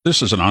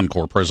This is an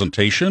encore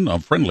presentation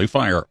of Friendly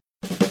Fire.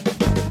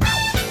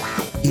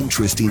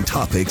 Interesting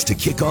topics to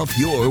kick off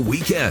your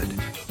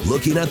weekend.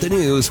 Looking at the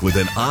news with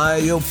an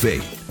eye of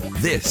faith.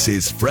 This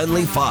is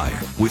Friendly Fire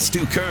with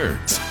Stu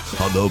Kerns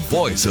on the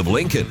voice of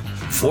Lincoln,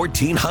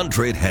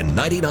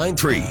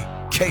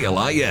 1499.3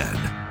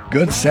 KLIN.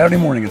 Good Saturday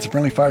morning. It's a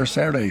Friendly Fire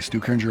Saturday.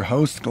 Stu Kerns, your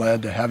host.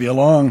 Glad to have you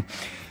along.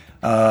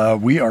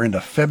 We are into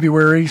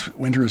February.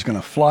 Winter is going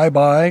to fly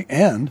by,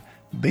 and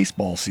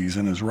baseball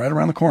season is right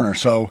around the corner.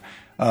 So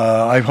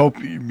I hope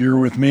you're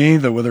with me,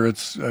 that whether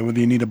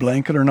you need a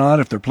blanket or not,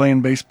 if they're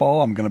playing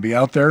baseball, I'm going to be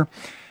out there.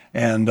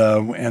 And I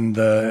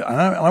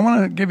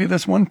want to give you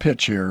this one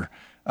pitch here.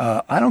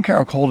 I don't care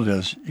how cold it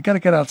is. You got to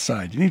get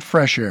outside. You need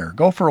fresh air.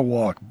 Go for a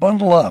walk.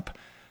 Bundle up.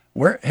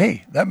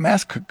 Hey, that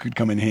mask could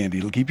come in handy.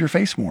 It'll keep your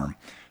face warm.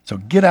 So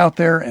get out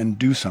there and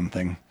do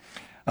something.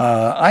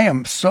 I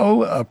am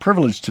so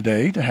privileged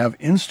today to have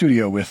in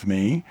studio with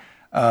me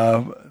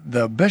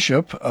the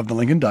Bishop of the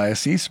Lincoln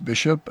Diocese,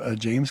 Bishop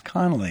James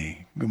Conley.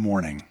 Good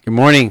morning. Good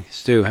morning,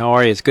 Stu. How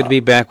are you? It's good to be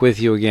back with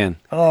you again.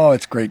 Oh,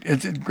 it's great.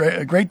 It's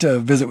great to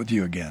visit with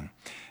you again,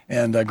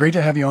 and great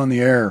to have you on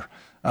the air.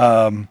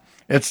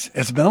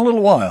 It's been a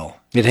little while.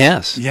 It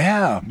has.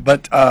 Yeah,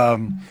 but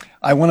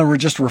I want to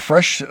just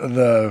refresh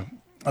the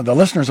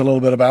listeners a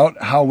little bit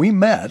about how we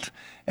met.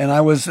 And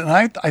I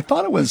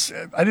thought it was,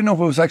 I didn't know if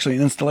it was actually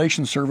an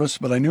installation service,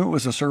 but I knew it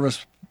was a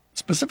service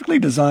specifically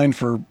designed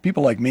for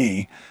people like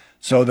me,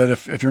 so that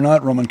if you're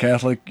not Roman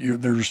Catholic,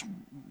 there's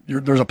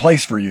a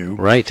place for you.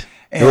 Right.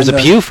 There was a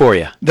pew for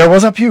you. There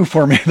was a pew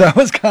for me. That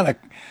was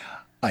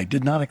I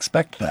did not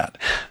expect that.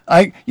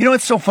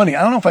 It's so funny.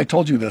 I don't know if I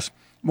told you this,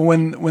 but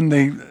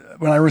when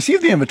I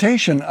received the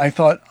invitation, I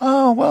thought,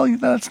 oh, well,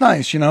 that's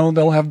nice.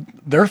 They'll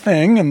have their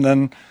thing, and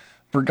then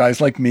for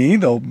guys like me,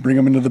 they'll bring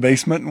them into the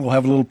basement and we'll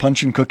have a little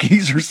punch and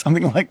cookies or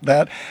something like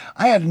that.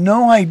 I had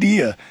no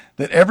idea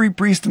that every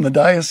priest in the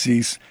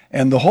diocese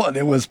and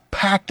it was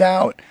packed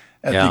out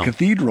at the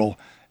cathedral.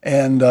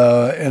 And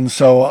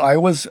so I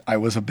was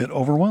a bit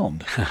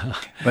overwhelmed,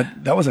 but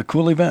that was a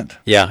cool event.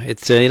 Yeah. It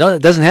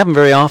doesn't happen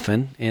very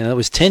often. It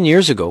was 10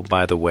 years ago,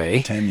 by the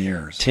way. 10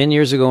 years. 10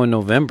 years ago in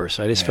November.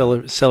 So I just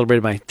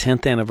celebrated my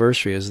 10th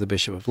anniversary as the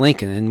Bishop of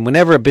Lincoln. And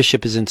whenever a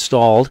bishop is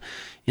installed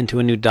into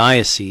a new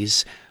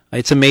diocese,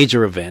 it's a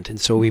major event,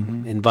 and so we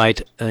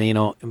invite,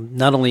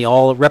 not only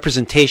all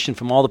representation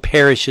from all the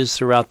parishes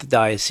throughout the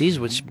diocese,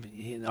 which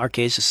in our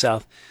case is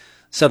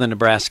southern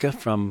Nebraska,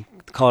 from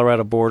the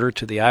Colorado border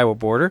to the Iowa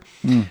border,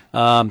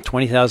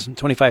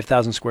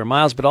 25,000 square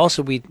miles, but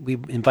also we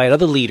invite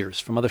other leaders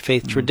from other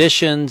faith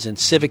traditions and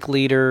civic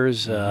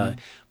leaders,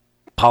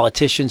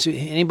 politicians,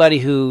 anybody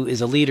who is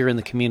a leader in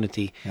the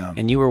community,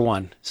 and you were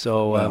one.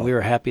 So we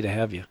were happy to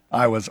have you.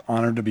 I was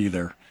honored to be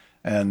there,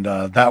 and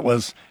that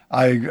was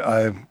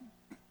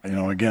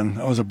again,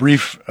 that was a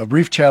brief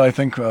chat. I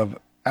think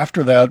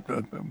after that,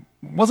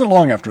 wasn't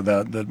long after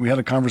that we had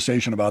a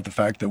conversation about the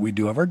fact that we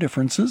do have our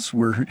differences.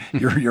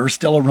 You're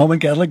still a Roman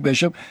Catholic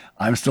bishop.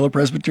 I'm still a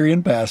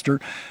Presbyterian pastor,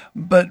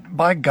 but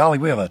by golly,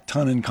 we have a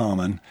ton in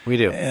common. We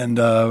do, and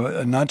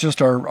not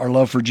just our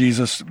love for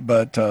Jesus,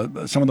 but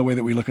some of the way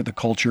that we look at the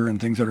culture and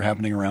things that are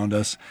happening around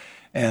us,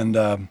 and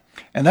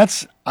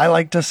that's, I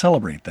like to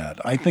celebrate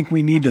that. I think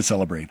we need to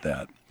celebrate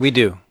that. We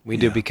do,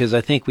 because I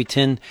think we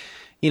tend,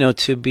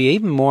 to be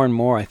even more and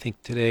more. I think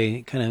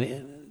today,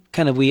 kind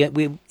of,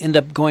 we end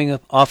up going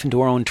off into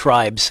our own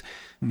tribes,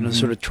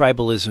 sort of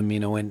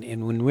tribalism,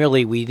 and when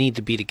really we need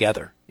to be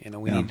together.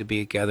 We need to be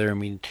together, and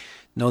we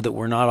know that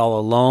we're not all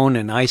alone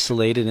and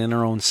isolated in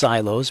our own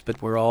silos,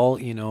 but we're all,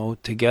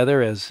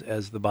 together as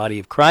the body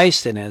of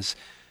Christ, and as,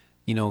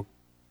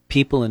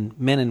 people and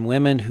men and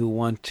women who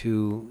want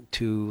to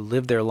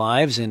live their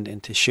lives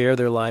and to share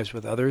their lives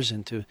with others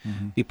and to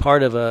be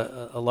part of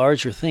a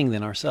larger thing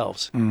than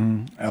ourselves.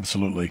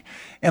 Absolutely.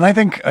 And I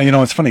think,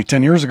 it's funny,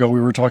 10 years ago we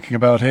were talking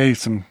about, hey,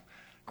 some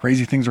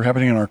crazy things are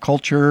happening in our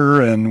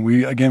culture, and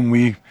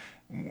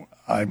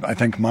I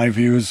think my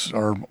views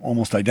are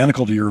almost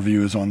identical to your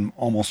views on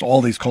almost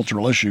all these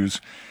cultural issues.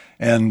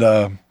 And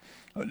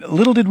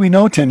little did we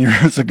know 10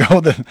 years ago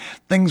that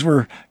things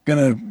were going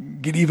to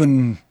get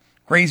even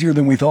crazier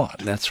than we thought.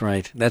 That's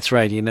right. We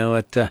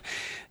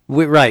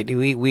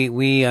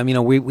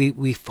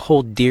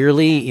hold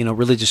dearly,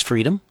 religious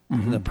freedom,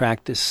 the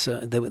practice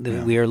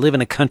we live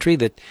in a country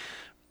that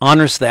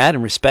honors that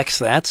and respects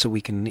that, so we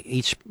can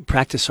each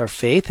practice our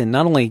faith, and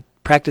not only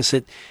practice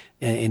it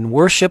in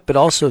worship, but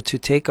also to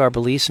take our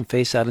beliefs and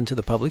faith out into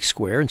the public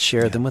square and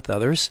share them with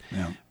others,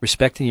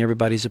 respecting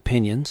everybody's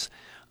opinions.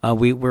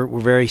 We're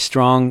very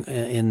strong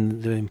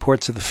in the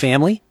importance of the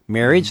family,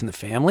 marriage and the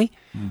family,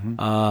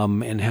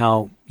 and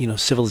how,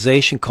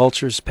 civilization,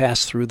 cultures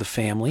pass through the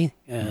family.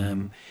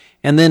 And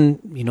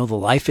then, the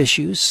life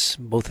issues,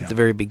 both at the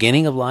very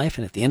beginning of life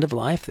and at the end of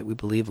life, that we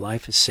believe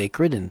life is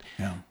sacred and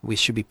we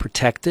should be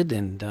protected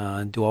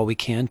and do all we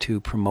can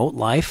to promote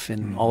life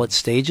in all its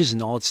stages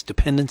and all its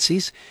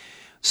dependencies.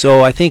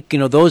 So I think,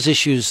 those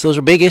issues, those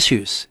are big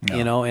issues,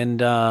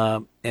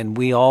 and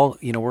we all,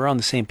 we're on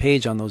the same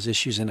page on those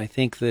issues. And I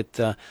think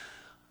that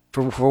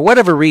for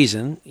whatever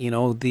reason,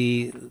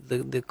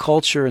 the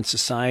culture and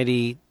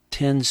society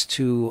tends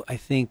to, I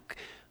think,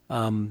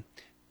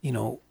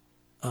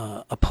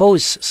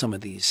 oppose some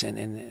of these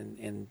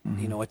and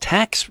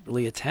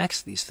really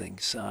attacks these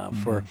things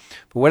for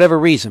whatever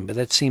reason. But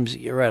that seems,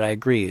 you're right, I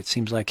agree. It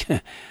seems like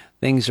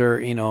things are,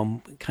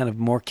 kind of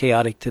more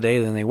chaotic today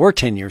than they were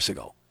 10 years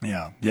ago.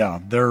 Yeah.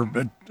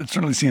 It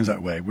certainly seems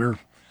that way. We're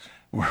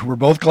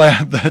both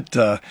glad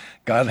that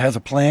God has a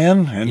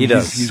plan, and He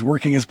does. He's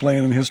working His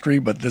plan in history.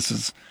 But this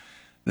is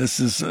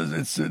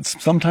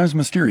it's sometimes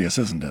mysterious,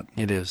 isn't it?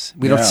 It is.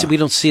 We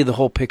don't see the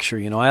whole picture.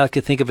 I like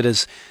to think of it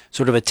as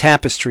sort of a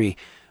tapestry.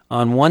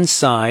 On one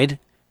side,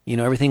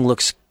 everything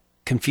looks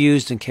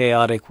confused and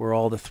chaotic, where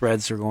all the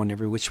threads are going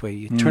every which way.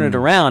 You turn it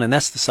around, and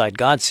that's the side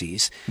God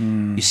sees.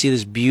 You see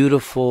this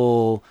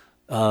beautiful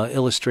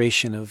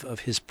illustration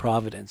of His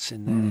providence,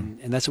 and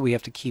that's what we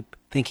have to keep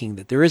thinking,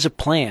 that there is a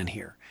plan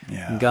here.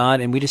 Yeah.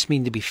 God, and we just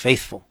need to be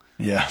faithful.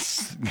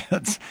 Yes.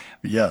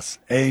 Yes.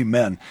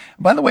 Amen.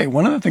 By the way,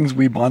 one of the things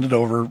we bonded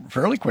over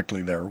fairly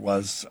quickly there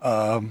was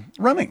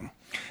running,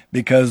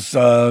 because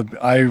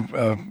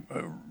I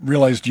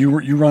realized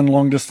you run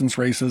long distance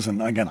races,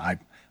 and again, I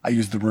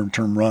use the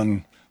term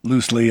run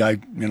loosely.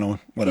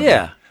 Whatever.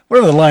 Yeah.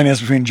 Whatever the line is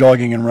between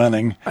jogging and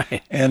running.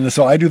 Right. And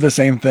so I do the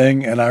same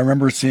thing. And I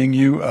remember seeing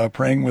you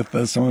praying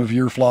with some of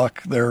your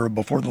flock there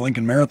before the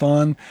Lincoln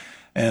Marathon,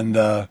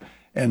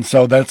 and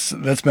so that's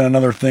been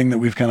another thing that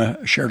we've kind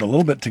of shared a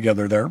little bit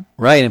together there.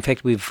 Right. In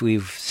fact,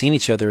 we've seen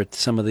each other at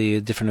some of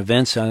the different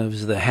events. It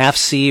was the half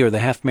C or the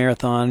half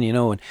marathon,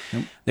 and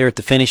they're at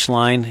the finish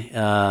line,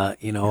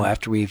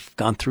 after we've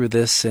gone through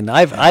this. And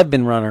I've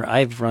been runner.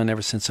 I've run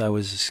ever since I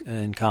was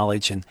in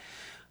college, and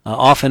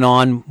off and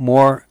on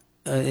more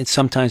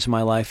sometimes in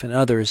my life and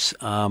others.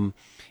 And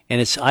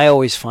I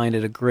always find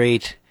it a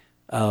great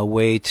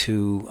way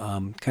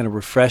to kind of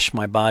refresh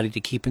my body, to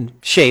keep in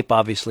shape,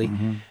 obviously.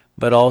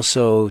 But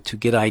also to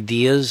get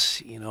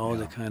ideas,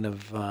 to kind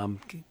of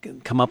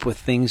come up with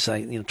things.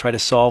 I try to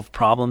solve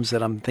problems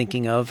that I'm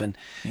thinking of, and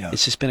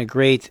it's just been a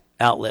great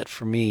outlet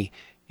for me.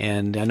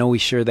 And I know we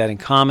share that in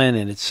common,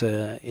 and it's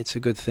a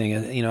good thing.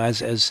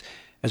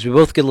 As we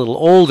both get a little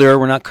older,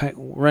 we're not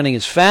running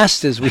as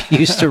fast as we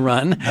used to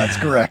run. That's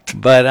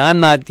correct. But I'm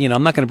not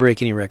going to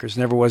break any records.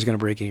 Never was going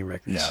to break any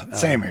records. Yeah,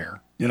 same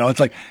here.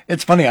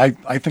 It's funny.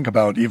 I think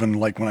about even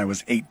like when I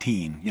was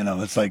 18.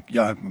 It's like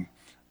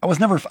I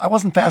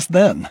wasn't fast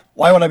then.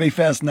 Why would I be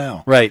fast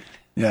now? Right.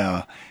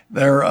 Yeah.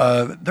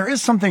 There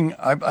is something,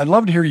 I'd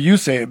love to hear you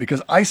say it,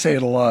 because I say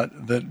it a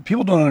lot, that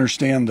people don't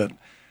understand that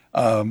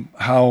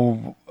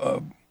how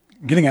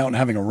getting out and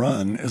having a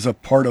run is a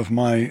part of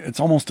it's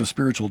almost a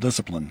spiritual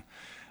discipline.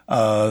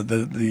 I'm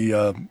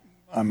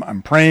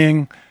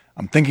praying,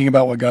 I'm thinking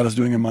about what God is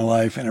doing in my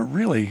life, and it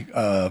really,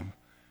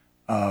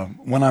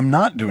 when I'm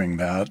not doing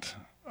that,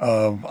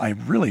 I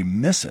really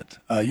miss it.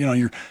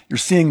 You're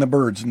seeing the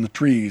birds and the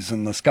trees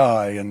and the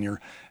sky and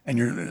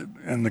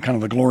the kind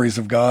of the glories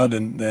of God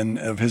and then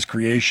of His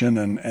creation,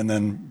 and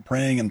then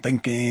praying and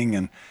thinking,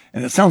 and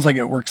it sounds like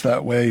it works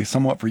that way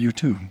somewhat for you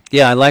too.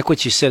 Yeah, I like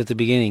what you said at the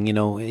beginning.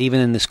 Even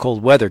in this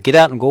cold weather, get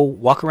out and go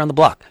walk around the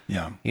block.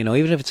 Yeah.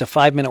 Even if it's a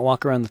 5-minute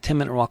walk around, the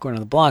 10-minute walk around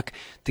the block,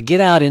 to get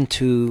out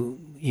into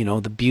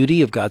the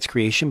beauty of God's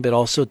creation, but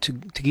also to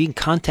get in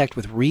contact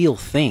with real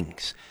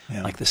things.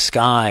 Yeah. Like the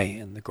sky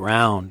and the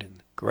ground and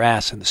the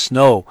grass and the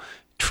snow,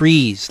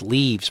 trees,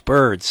 leaves,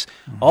 birds,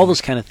 all those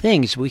kind of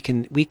things. We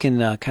can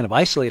kind of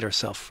isolate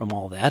ourselves from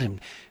all that,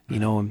 and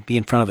and be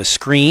in front of a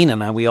screen.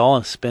 And we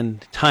all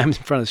spend time in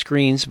front of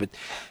screens, but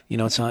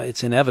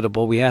it's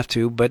inevitable. We have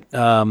to. But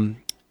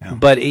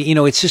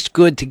it's just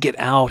good to get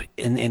out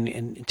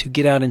and to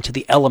get out into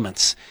the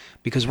elements,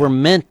 because we're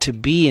meant to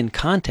be in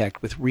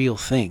contact with real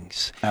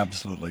things.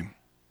 Absolutely,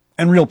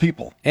 and real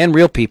people.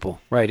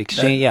 Right?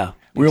 Exchange. Yeah.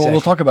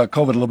 We'll talk about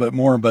COVID a little bit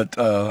more, but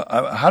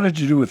how did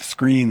you do with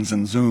screens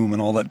and Zoom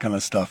and all that kind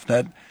of stuff?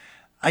 That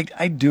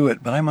I do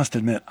it, but I must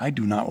admit I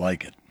do not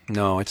like it.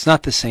 No, it's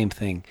not the same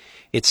thing.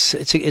 It's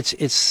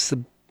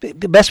the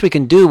best we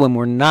can do when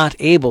we're not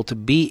able to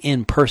be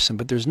in person,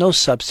 but there's no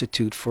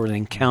substitute for an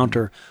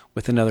encounter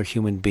with another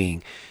human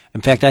being.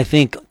 In fact, I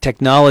think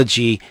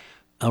technology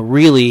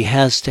really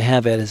has to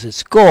have it as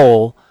its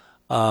goal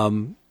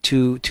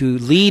to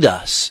lead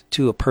us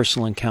to a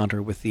personal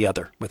encounter with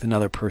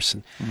another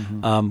person.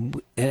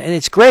 And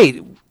it's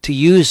great to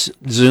use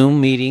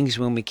Zoom meetings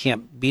when we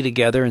can't be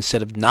together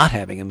instead of not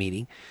having a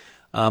meeting,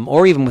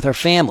 or even with our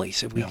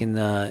families. If we can,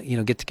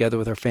 get together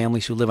with our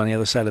families who live on the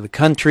other side of the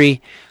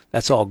country,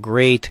 that's all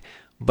great.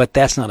 But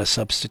that's not a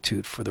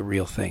substitute for the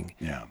real thing.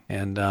 Yeah.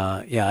 And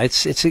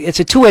it's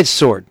a two-edged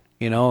sword.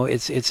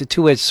 It's a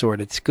two-edged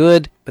sword. It's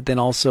good, but then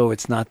also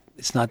it's not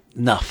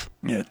enough.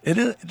 Yeah, it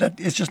is.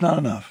 It's just not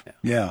enough.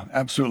 Yeah,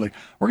 absolutely.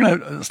 We're going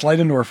to slide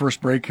into our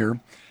first break here,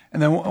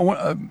 and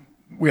then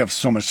we have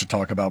so much to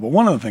talk about. But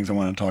one of the things I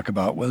want to talk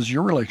about was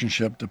your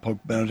relationship to Pope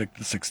Benedict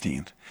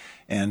XVI,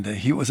 and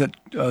he was it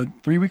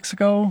 3 weeks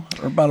ago,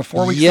 or about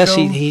 4 weeks ago. Yes,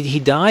 he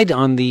died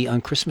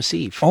on Christmas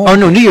Eve. Oh,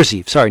 no, New Year's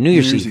Eve. Sorry, New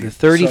Year's Eve,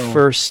 the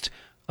 31st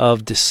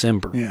of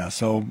December. Yeah,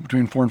 so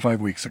between 4 and 5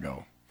 weeks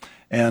ago.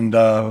 And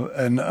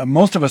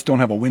most of us don't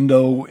have a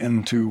window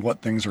into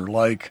what things are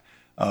like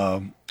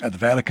at the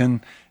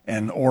Vatican,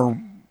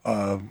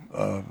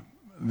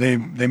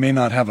 they may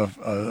not have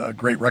a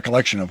great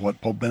recollection of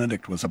what Pope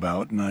Benedict was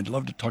about, and I'd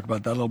love to talk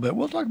about that a little bit.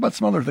 We'll talk about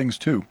some other things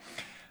too.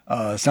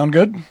 Sound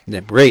good?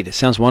 Yeah, great. It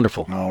sounds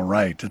wonderful. All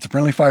right. It's a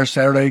Friendly Fire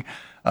Saturday,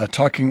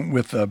 talking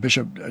with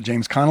Bishop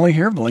James Conley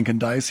here of the Lincoln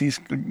Diocese.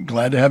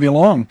 Glad to have you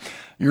along.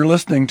 You're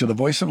listening to the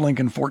Voice of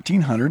Lincoln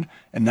 1400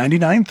 and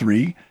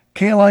 99.3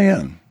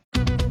 KLIN.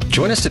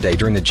 Join us today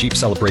during the Jeep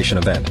Celebration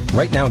event.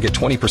 Right now, get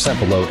 20%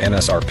 below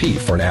MSRP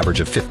for an average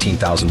of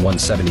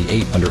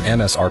 $15,178 under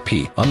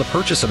MSRP on the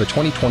purchase of a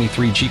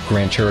 2023 Jeep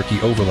Grand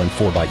Cherokee Overland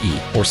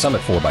 4xE or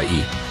Summit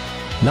 4xE.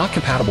 Not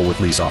compatible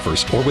with lease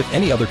offers or with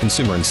any other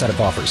consumer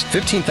incentive offers.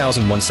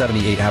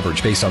 $15,178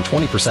 average based on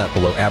 20%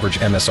 below average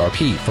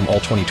MSRP from all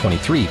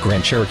 2023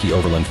 Grand Cherokee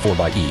Overland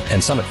 4xE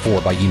and Summit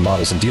 4xE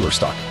models in dealer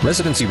stock.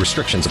 Residency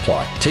restrictions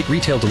apply. Take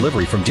retail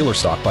delivery from dealer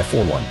stock by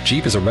 4/1.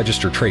 Jeep is a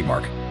registered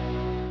trademark.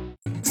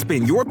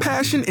 Spin your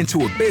passion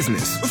into a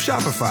business with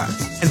Shopify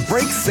and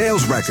break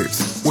sales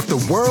records with the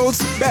world's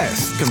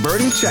best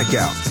converting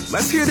checkout.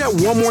 Let's hear that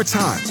one more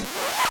time.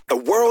 The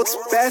world's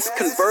best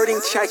converting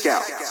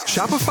checkout.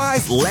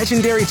 Shopify's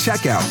legendary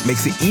checkout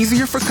makes it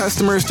easier for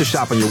customers to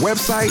shop on your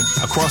website,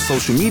 across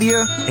social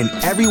media, and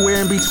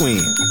everywhere in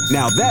between.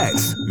 Now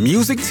that's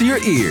music to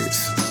your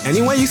ears.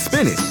 Any way you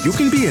spin it, you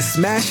can be a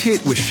smash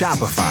hit with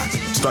Shopify.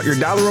 Start your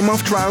 $1 a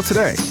month trial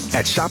today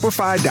at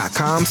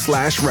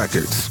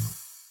shopify.com/records.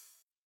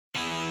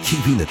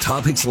 Keeping the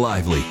topics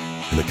lively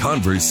and the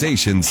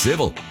conversation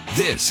civil.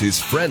 This is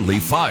Friendly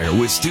Fire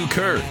with Stu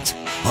Kerns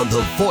on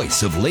the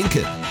Voice of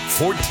Lincoln,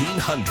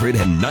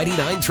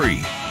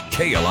 1499.3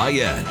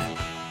 KLIN.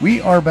 We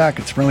are back.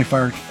 It's Friendly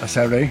Fire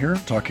Saturday here,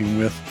 talking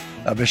with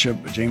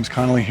Bishop James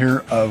Conley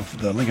here of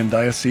the Lincoln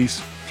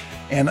Diocese.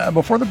 And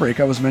before the break,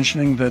 I was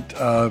mentioning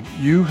that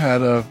you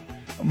had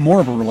more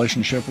of a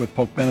relationship with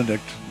Pope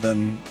Benedict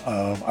than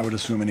I would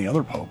assume any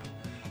other pope.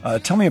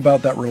 Tell me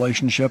about that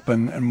relationship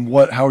and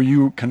how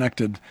you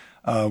connected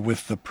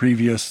with the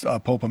previous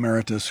Pope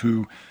Emeritus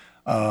who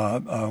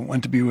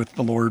went to be with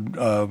the Lord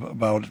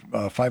about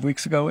 5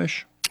 weeks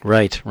ago-ish?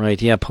 Right.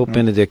 Yeah, Pope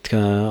Benedict,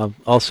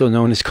 also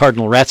known as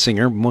Cardinal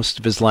Ratzinger, most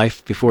of his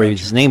life before he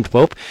was named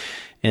Pope,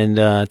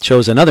 and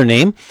chose another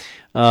name.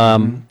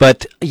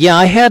 But yeah,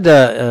 I had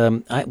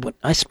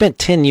I spent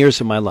 10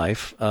 years of my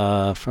life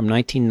from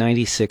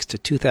 1996 to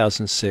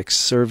 2006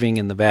 serving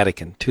in the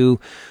Vatican, 2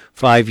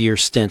 5-year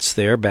stints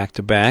there, back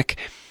to back.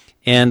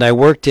 And I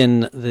worked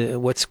in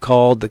what's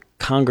called the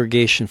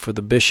Congregation for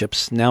the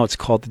Bishops. Now it's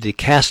called the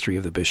Dicastery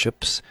of the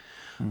Bishops,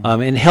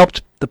 and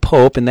helped the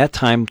Pope, in that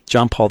time,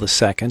 John Paul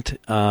II,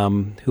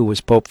 who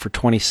was Pope for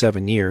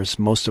 27 years,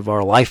 most of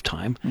our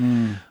lifetime,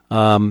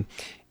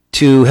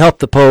 to help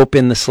the Pope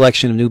in the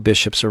selection of new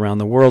bishops around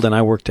the world. And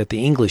I worked at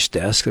the English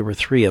desk. There were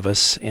 3 of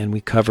us, and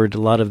we covered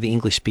a lot of the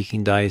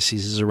English-speaking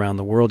dioceses around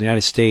the world: the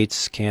United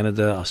States,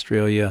 Canada,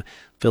 Australia,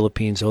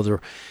 Philippines,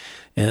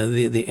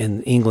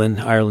 in England,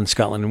 Ireland,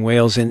 Scotland, and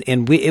Wales.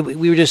 And we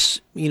were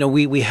just,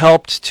 we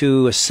helped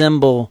to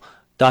assemble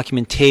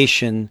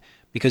documentation,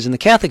 because in the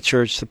Catholic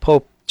Church, the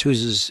Pope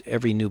chooses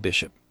every new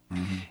bishop.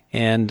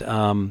 And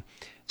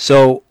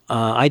so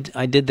I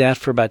did that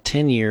for about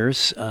 10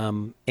 years,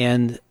 and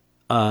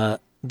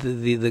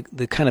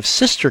the kind of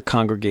sister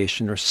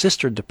congregation or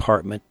sister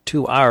department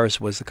to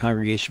ours was the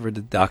Congregation for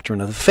the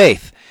Doctrine of the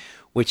Faith,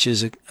 which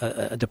is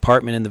a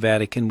department in the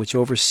Vatican which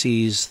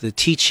oversees the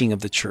teaching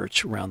of the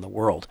Church around the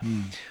world,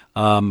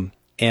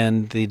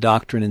 and the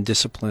doctrine and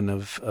discipline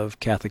of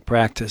Catholic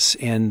practice.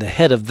 And the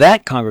head of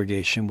that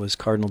congregation was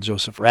Cardinal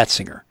Joseph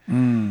Ratzinger.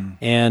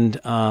 And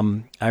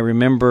I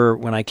remember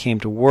when I came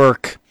to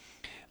work,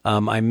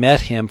 I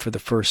met him for the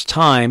first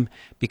time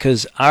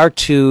because our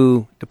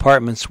 2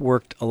 departments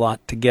worked a lot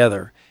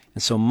together.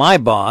 And so my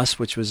boss,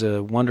 which was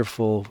a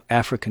wonderful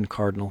African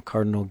cardinal,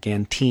 Cardinal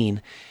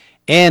Gantine,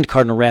 and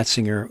Cardinal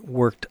Ratzinger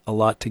worked a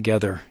lot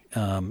together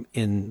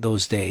in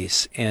those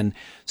days. And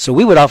so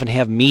we would often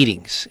have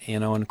meetings,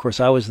 and of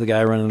course I was the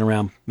guy running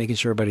around making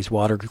sure everybody's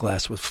water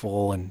glass was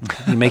full and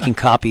making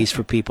copies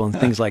for people and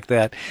things like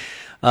that.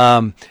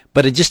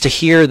 But just to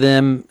hear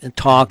them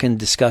talk and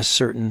discuss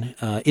certain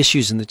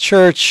issues in the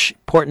church,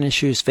 important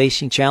issues,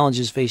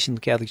 challenges facing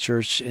the Catholic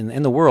Church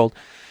and the world,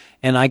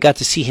 and I got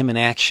to see him in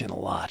action a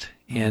lot.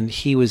 And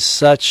he was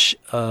such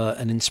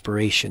an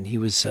inspiration. He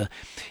was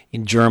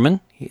in German,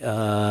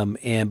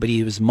 but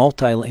he was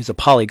he's a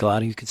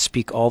polyglot. He could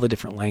speak all the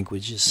different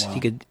languages. Wow. He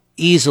could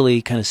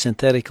easily kind of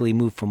synthetically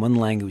move from one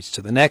language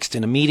to the next.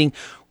 In a meeting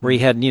where he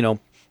had,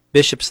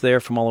 bishops there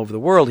from all over the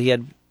world, he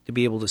had to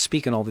be able to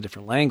speak in all the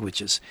different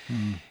languages.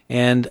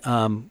 And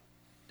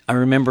I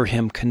remember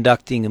him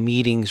conducting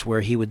meetings where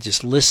he would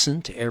just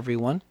listen to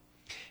everyone,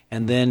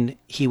 and then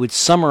he would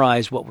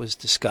summarize what was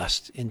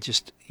discussed in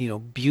just,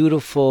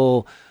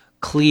 beautiful,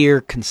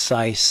 clear,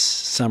 concise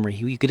summary.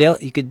 He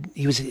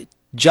was a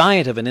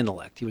giant of an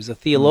intellect. He was a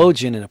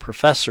theologian and a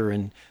professor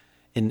and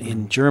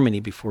in Germany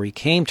before he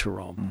came to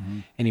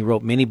Rome. And he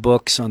wrote many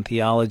books on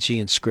theology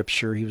and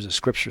scripture. He was a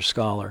scripture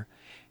scholar.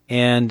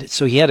 And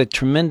so he had a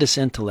tremendous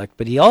intellect,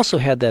 but he also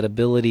had that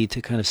ability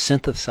to kind of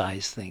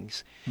synthesize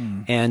things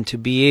and to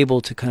be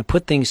able to kind of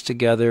put things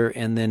together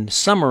and then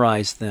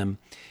summarize them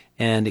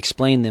and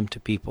explain them to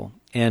people.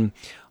 And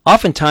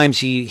oftentimes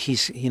he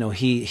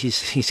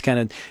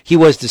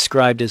was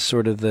described as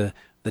sort of the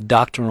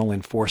doctrinal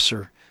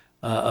enforcer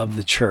of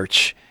the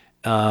church.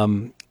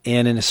 And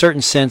in a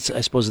certain sense,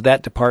 I suppose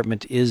that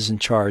department is in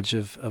charge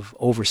of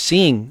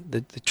overseeing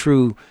the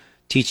true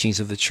teachings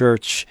of the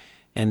church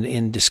and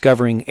in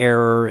discovering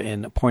error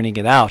and pointing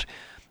it out.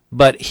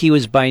 But he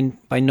was by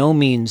no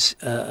means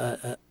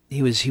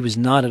he was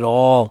not at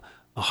all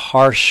a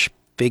harsh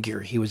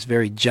figure. He was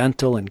very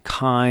gentle and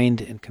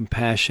kind and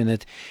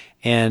compassionate,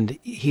 and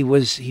he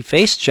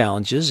faced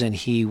challenges and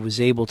he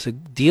was able to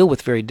deal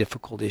with very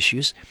difficult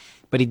issues,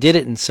 but he did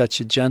it in such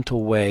a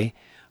gentle way,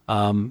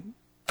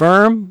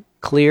 firm,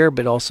 clear,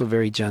 but also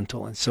very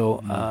gentle. And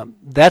so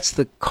that's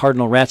the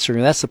Cardinal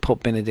Ratzinger, that's the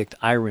Pope Benedict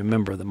I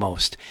remember the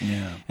most.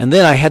 Yeah. And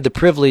then I had the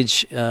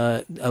privilege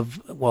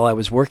while I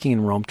was working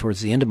in Rome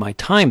towards the end of my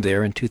time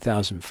there in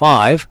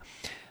 2005,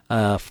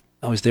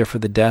 I was there for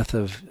the death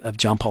of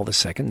John Paul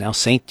II, now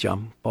Saint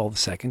John Paul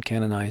II,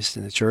 canonized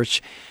in the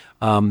church.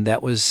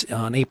 That was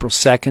on April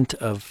 2nd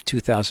of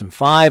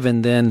 2005,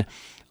 and then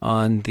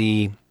on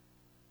the,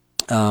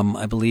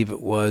 I believe it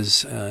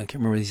was, I can't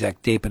remember the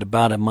exact date, but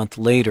about a month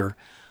later,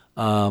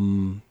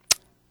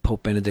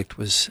 Pope Benedict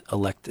was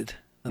elected,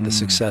 the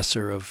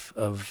successor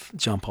of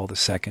John Paul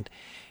II.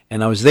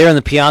 And I was there in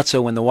the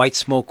piazza when the white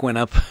smoke went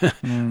up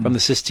from the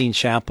Sistine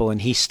Chapel,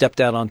 and he stepped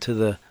out onto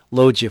the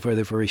loggia for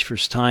the very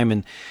first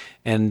time,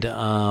 and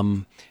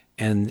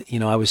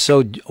I was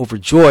so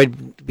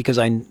overjoyed because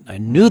I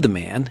knew the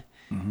man,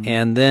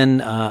 and then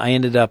I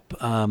ended up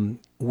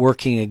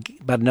working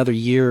about another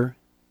year,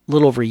 a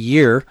little over a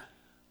year,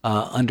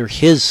 under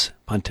his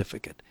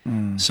pontificate.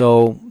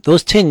 So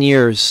those 10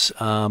 years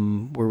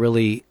were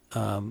really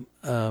a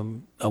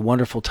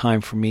wonderful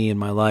time for me in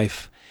my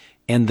life,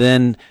 and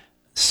then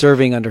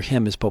serving under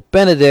him as Pope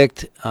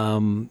Benedict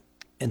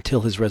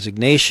until his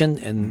resignation,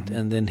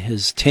 and then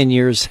his 10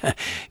 years. It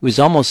was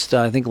almost,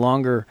 I think,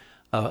 longer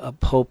a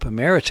Pope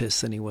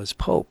Emeritus than he was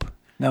Pope.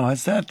 Now,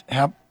 has that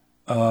happened?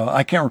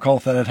 I can't recall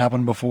if that had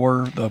happened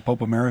before the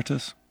Pope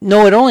Emeritus.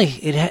 No, it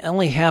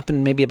only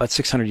happened maybe about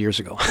 600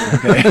 years ago.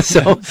 Okay.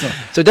 so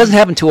it doesn't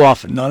happen too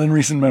often. Not in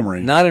recent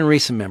memory. Not in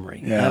recent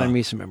memory. Yeah. Not in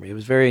recent memory. It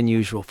was very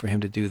unusual for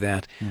him to do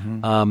that.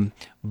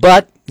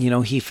 But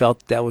he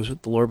felt that was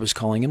what the Lord was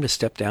calling him, to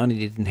step down.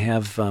 He didn't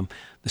have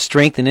the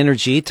strength and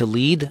energy to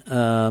lead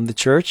the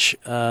church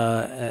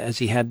as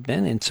he had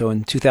been. And so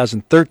in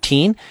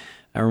 2013,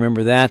 I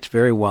remember that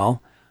very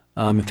well.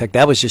 In fact,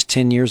 that was just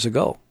 10 years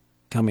ago.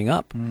 Coming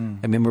up.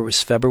 I remember it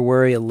was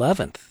February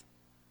 11th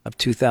of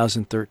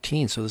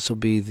 2013, so this will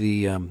be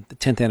the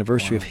 10th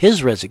anniversary of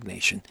his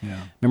resignation.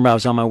 Yeah. Remember, I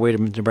was on my way to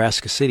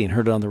Nebraska City and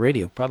heard it on the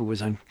radio, probably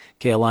was on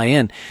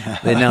KLIN,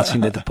 announcing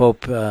that the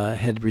Pope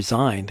had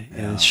resigned,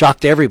 and it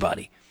shocked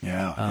everybody.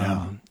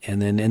 And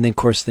then of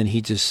course,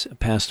 he just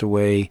passed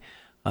away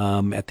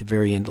at the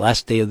very end,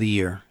 last day of the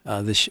year,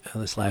 this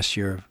last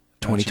year of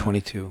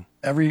 2022.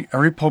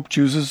 Every pope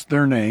chooses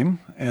their name,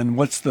 and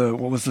what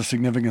was the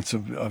significance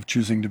of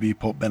choosing to be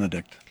Pope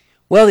Benedict?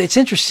 Well, it's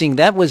interesting.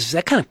 That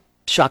kind of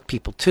shocked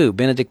people too.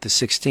 Benedict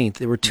XVI.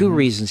 There were two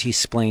reasons he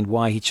explained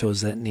why he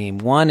chose that name.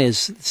 One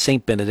is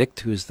Saint Benedict,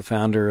 who is the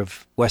founder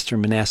of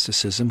Western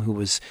monasticism, who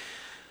was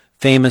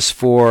famous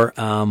for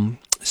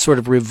sort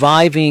of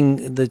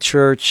reviving the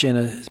church in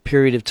a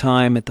period of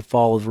time at the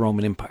fall of the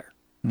Roman Empire.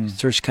 The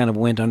church kind of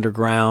went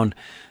underground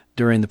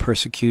during the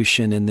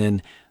persecution, and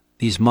then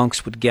these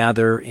monks would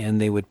gather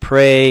and they would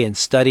pray and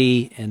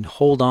study and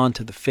hold on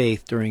to the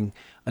faith during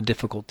a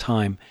difficult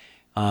time.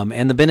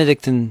 And the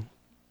Benedictine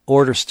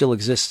order still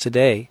exists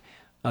today,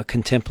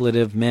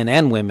 contemplative men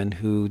and women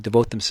who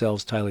devote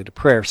themselves entirely to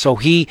prayer. So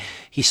he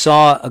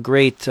saw a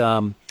great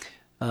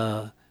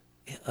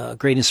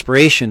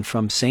inspiration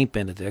from Saint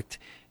Benedict.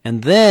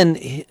 And then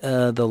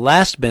the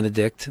last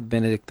Benedict,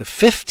 Benedict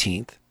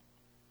XV,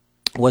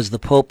 was the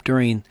Pope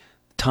during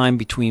the time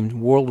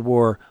between World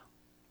War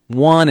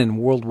I and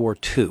World War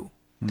II.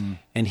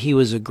 And he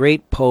was a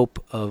great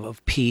Pope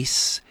of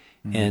peace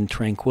and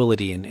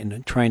tranquility,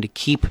 and trying to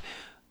keep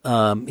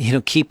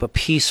a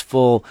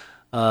peaceful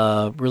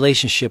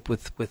relationship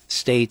with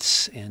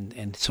states,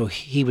 and so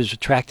he was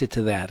attracted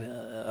to that,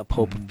 a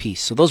Pope of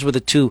peace. So those were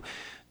the two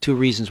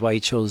reasons why he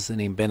chose the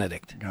name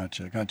Benedict.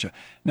 Gotcha.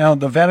 Now,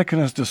 the Vatican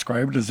is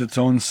described as its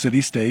own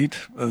city-state,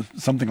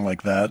 something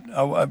like that.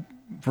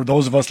 For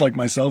those of us like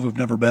myself who've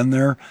never been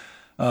there,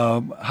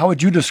 how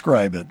would you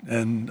describe it,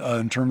 and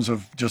in terms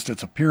of just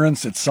its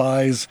appearance, its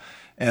size,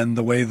 and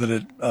the way that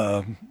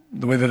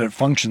it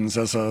functions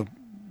as a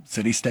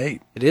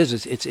city-state? It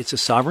is. It's a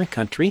sovereign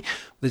country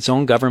with its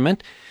own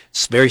government.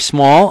 It's very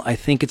small. I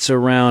think it's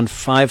around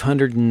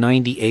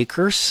 590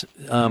 acres.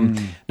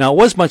 Now, it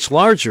was much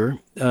larger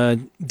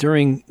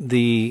during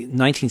the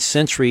 19th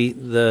century.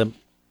 The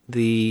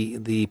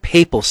the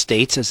papal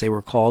states, as they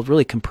were called,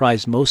 really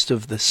comprised most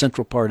of the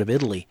central part of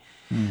Italy.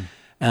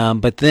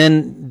 But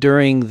then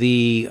during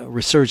the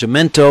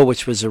Risorgimento,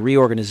 which was a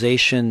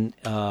reorganization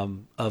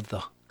of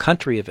the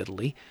country of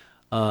Italy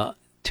to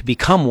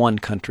become one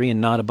country and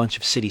not a bunch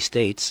of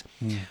city-states,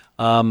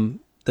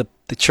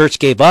 the church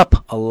gave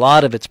up a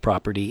lot of its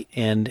property,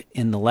 and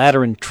in the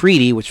Lateran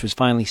Treaty, which was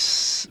finally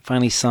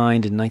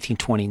signed in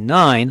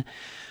 1929,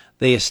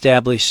 they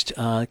established,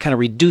 kind of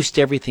reduced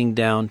everything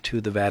down to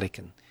the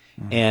Vatican.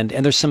 And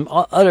there's some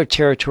other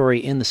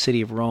territory in the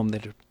city of Rome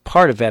that are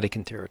part of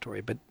Vatican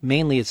territory, but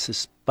mainly it's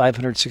this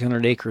 500,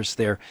 600 acres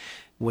there,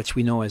 which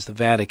we know as the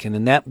Vatican,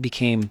 and that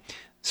became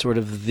sort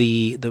of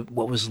the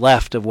what was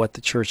left of what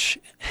the church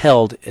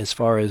held as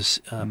far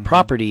as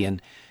property and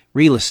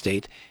real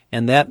estate.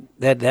 And that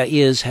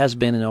has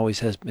been and always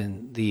has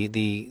been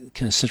the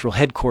kind of central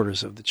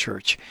headquarters of the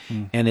church,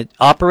 and it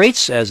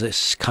operates as a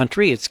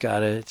country. It's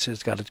got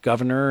its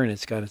governor and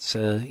it's got its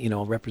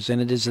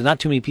representatives. There's not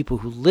too many people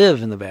who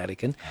live in the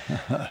Vatican,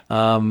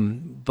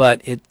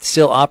 but it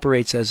still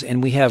operates as.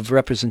 And we have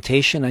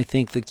representation. I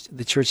think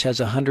the church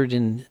has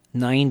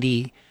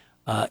 190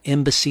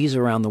 embassies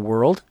around the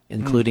world,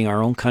 including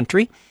our own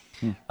country.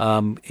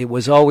 It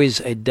was always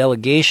a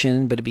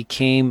delegation, but it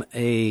became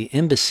a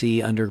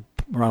embassy under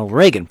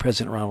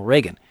President Ronald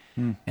Reagan.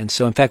 And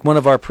so, in fact, one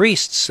of our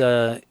priests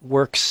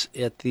works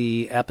at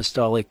the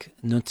Apostolic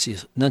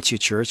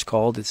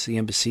Nunciature. It's the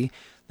embassy,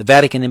 the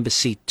Vatican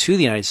Embassy to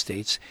the United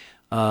States.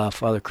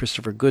 Father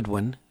Christopher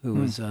Goodwin,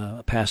 who is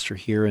a pastor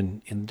here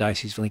in the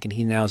Diocese of Lincoln,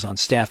 he now is on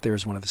staff there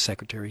as one of the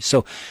secretaries.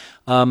 So,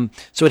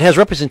 so it has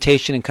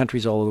representation in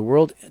countries all over the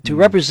world to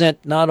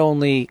represent not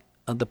only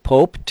the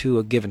Pope to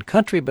a given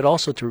country, but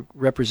also to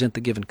represent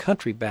the given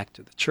country back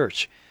to the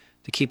church,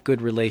 to keep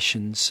good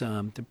relations,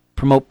 to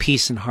promote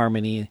peace and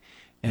harmony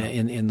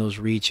in those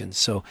regions.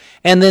 So,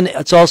 and then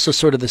it's also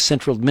sort of the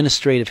central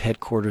administrative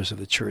headquarters of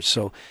the church.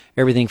 So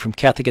everything from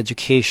Catholic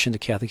education to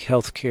Catholic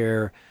health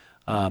care,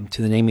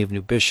 to the naming of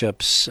new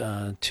bishops,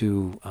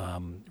 to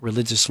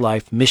religious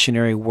life,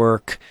 missionary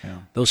work,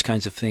 those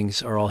kinds of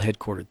things are all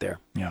headquartered there.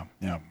 Yeah.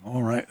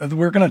 All right.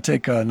 We're going to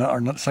take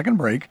our second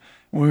break.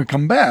 When we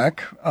come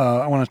back,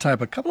 I want to tie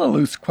up a couple of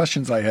loose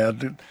questions I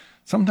had.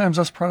 Sometimes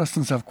us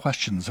Protestants have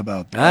questions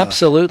about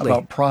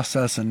about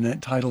process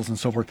and titles and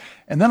so forth.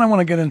 And then I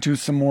want to get into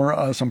some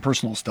more some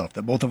personal stuff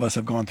that both of us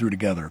have gone through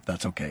together, if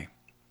that's okay.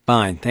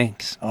 Fine,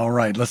 thanks. All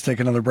right, let's take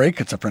another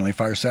break. It's a Friendly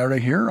Fire Saturday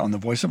here on the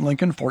Voice of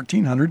Lincoln,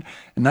 1400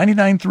 and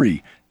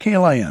 99.3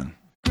 KLIN.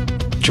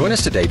 Join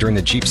us today during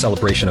the Jeep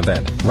Celebration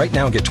event. Right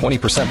now, get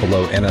 20%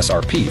 below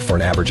MSRP for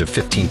an average of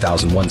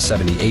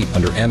 $15,178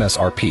 under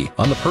MSRP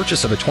on the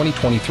purchase of a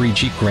 2023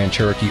 Jeep Grand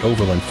Cherokee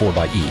Overland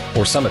 4xE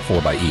or Summit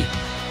 4xE.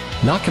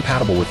 Not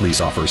compatible with lease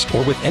offers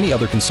or with any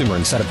other consumer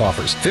incentive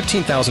offers.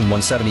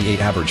 $15,178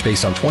 average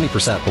based on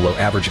 20% below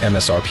average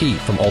MSRP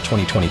from all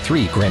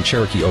 2023 Grand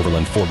Cherokee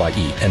Overland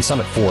 4xE and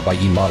Summit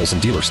 4xE models in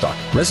dealer stock.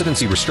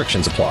 Residency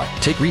restrictions apply.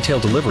 Take retail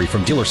delivery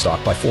from dealer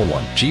stock by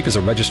 4/1. Jeep is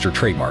a registered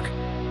trademark.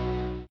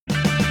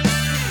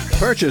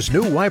 Purchase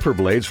new wiper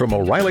blades from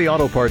O'Reilly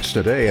Auto Parts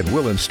today and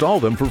we'll install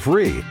them for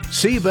free.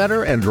 See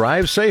better and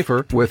drive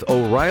safer with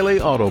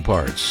O'Reilly Auto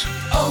Parts.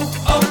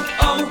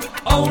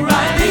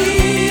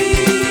 O'Reilly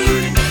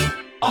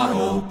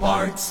Auto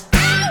Parts.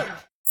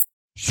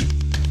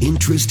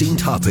 Interesting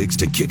topics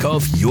to kick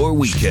off your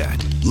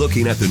weekend.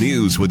 Looking at the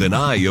news with an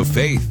eye of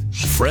faith.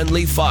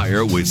 Friendly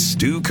Fire with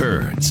Stu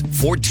Kerns,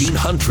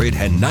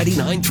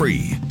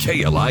 1499.3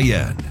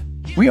 KLIN.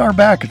 We are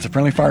back. It's a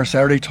Friendly Fire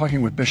Saturday,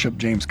 talking with Bishop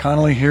James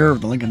Conley here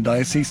of the Lincoln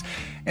Diocese.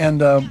 And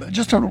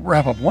just to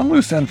wrap up one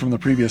loose end from the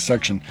previous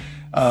section.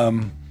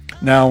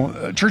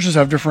 Now, churches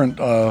have different,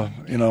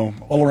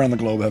 all around the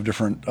globe have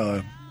different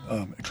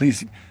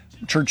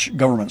church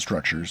government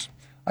structures.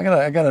 I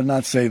gotta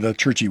not say the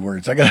churchy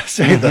words. I gotta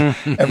say the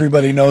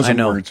everybody knows them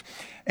words.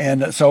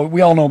 And so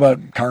we all know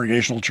about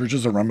congregational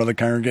churches are run by the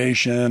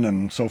congregation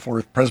and so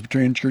forth.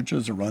 Presbyterian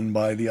churches are run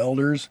by the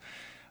elders.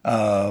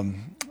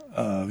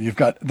 You've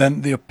got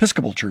then the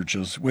Episcopal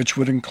churches, which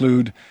would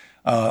include,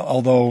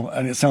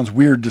 and it sounds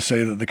weird to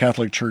say that the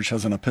Catholic Church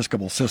has an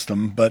Episcopal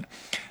system, but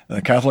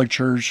the Catholic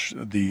Church,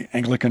 the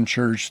Anglican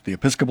Church, the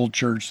Episcopal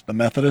Church, the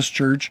Methodist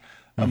Church,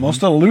 most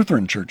of the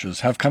Lutheran churches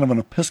have kind of an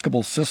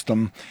Episcopal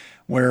system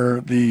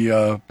where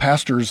the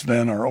pastors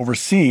then are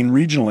overseen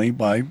regionally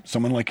by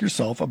someone like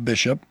yourself, a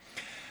bishop.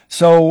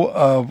 So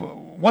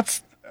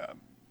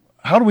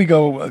how do we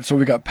go? So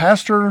we got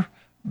pastor,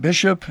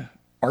 bishop,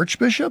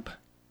 archbishop?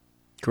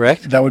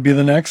 Correct. That would be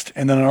the next.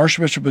 And then an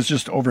archbishop is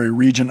just over a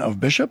region of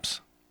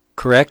bishops?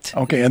 Correct.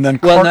 Okay, and then...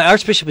 Well, an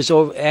archbishop is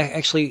over...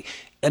 Actually,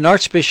 an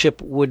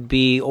archbishop would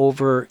be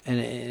over,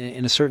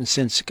 in a certain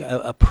sense,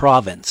 a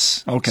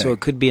province. Okay. So it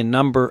could be a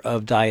number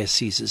of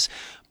dioceses.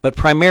 But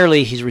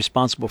primarily, he's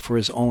responsible for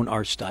his own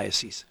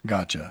archdiocese.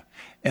 Gotcha.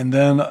 And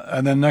then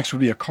next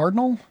would be a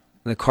cardinal?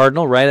 The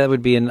cardinal, right? That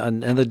would be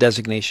another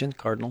designation,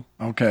 cardinal.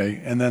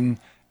 Okay. And then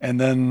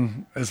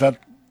is that...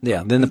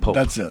 Yeah, then the pope.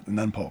 That's it, and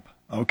then pope.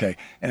 Okay,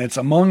 and it's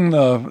among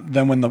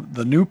then when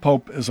the new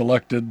pope is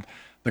elected,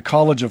 the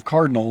College of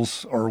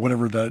Cardinals or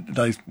whatever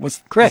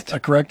what's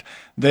correct. Correct.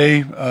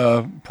 They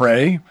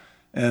pray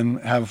and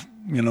have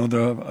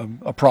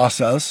a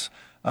process.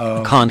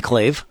 A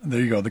conclave. There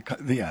you go. The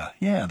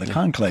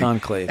conclave.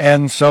 Conclave.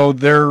 And so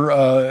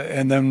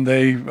and then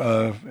they,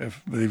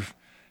 if they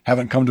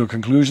haven't come to a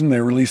conclusion,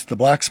 they release the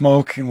black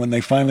smoke. And when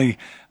they finally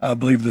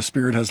believe the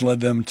Spirit has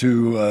led them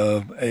to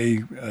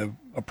a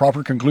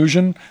proper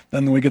conclusion,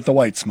 then we get the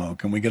white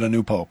smoke and we get a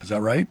new pope. Is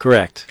that right?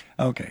 Correct.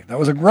 Okay. That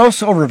was a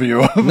gross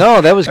overview.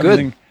 No, that was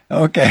good.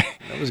 Okay.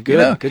 That was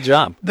good. Good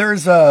job.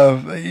 There's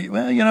we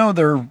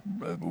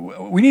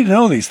need to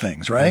know these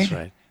things,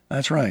 right?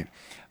 That's right.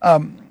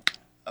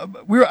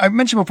 I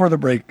mentioned before the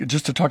break,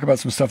 just to talk about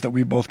some stuff that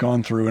we've both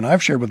gone through, and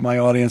I've shared with my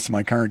audience and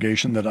my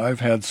congregation that I've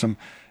had some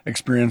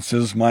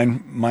experiences,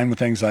 mine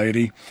with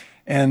anxiety,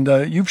 and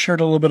you've shared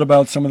a little bit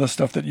about some of the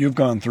stuff that you've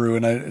gone through,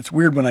 and it's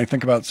weird when I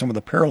think about some of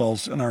the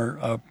parallels in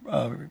our.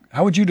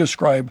 How would you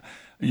describe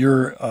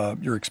your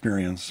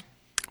experience?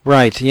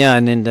 Right. Yeah.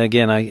 And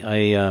again,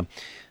 I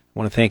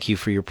want to thank you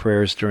for your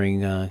prayers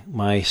during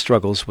my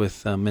struggles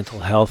with mental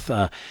health.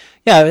 I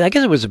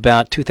guess it was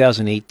about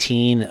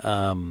 2018.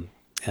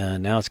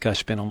 Now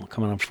it's been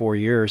coming on 4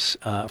 years,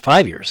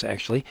 5 years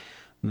actually,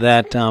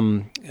 that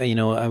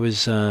I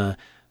was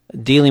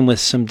dealing with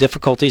some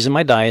difficulties in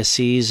my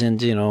diocese, and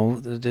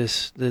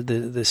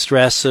the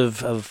stress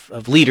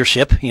of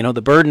leadership,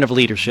 the burden of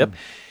leadership,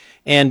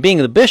 and being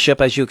the bishop,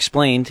 as you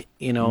explained,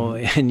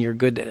 in your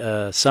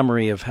good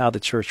summary of how the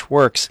church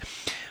works.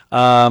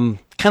 Kind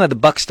of the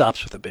buck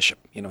stops with the bishop.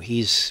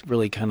 He's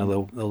really kind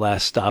of the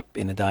last stop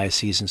in a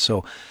diocese, and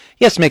so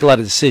he has to make a lot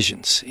of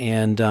decisions.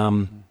 And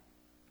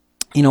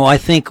I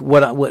think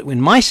what in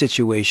my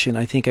situation,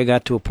 I think I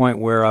got to a point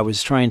where I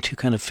was trying to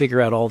kind of figure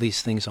out all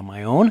these things on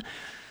my own.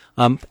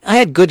 I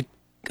had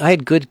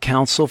good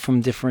counsel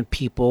from different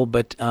people,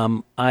 but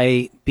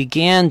I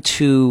began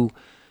to.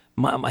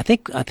 I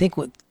think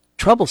what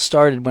trouble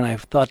started when I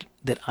thought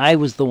that I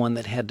was the one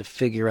that had to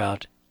figure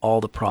out all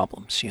the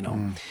problems.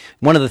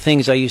 One of the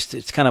things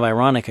it's kind of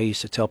ironic. I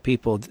used to tell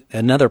people,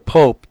 another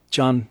pope,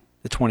 John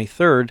the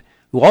 23rd,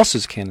 who also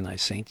is a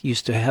canonized saint,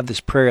 used to have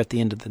this prayer at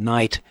the end of the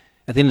night.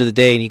 At the end of the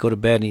day, and he'd go to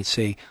bed and he'd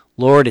say,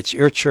 "Lord, it's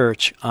your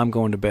church. I'm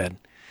going to bed."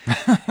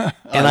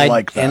 And I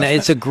like that. And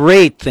it's a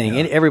great thing.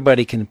 Yeah.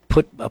 Everybody can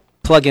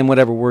plug in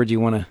whatever word you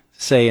want to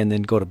say and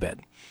then go to bed.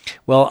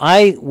 Well,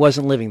 I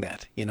wasn't living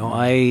that.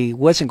 I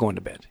wasn't going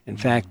to bed. In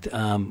fact,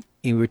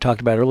 we were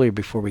talked about earlier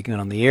before we got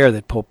on the air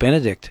that Pope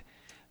Benedict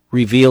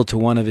revealed to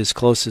one of his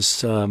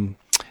closest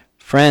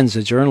friends,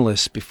 a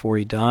journalist, before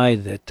he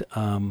died, that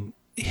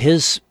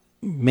his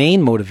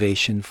main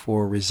motivation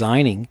for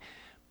resigning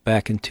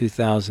back in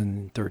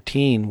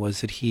 2013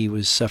 was that he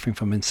was suffering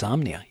from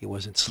insomnia. He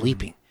wasn't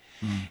sleeping.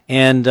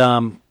 And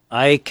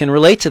I can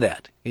relate to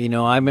that.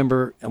 I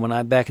remember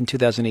when back in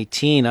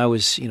 2018, I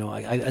was,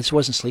 I just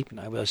wasn't sleeping.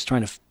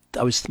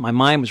 My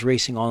mind was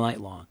racing all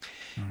night long.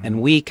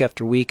 And week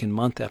after week and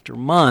month after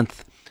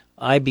month,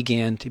 I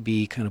began to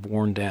be kind of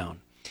worn down.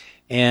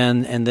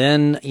 And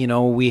then,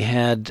 we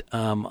had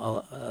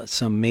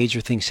some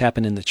major things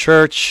happen in the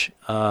church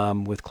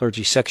with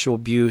clergy sexual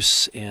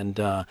abuse and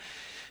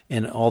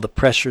all the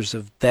pressures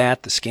of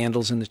that, the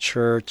scandals in the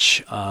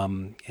church,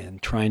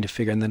 and trying to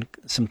figure, and then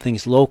some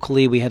things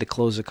locally. We had to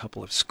close a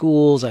couple of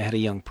schools. I had a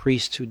young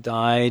priest who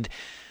died,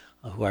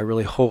 who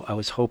I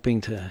was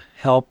hoping to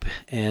help,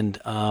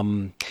 and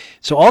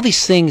so all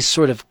these things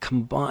sort of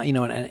combine,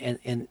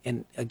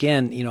 and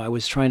again, I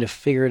was trying to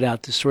figure it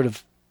out. This sort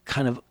of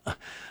kind of,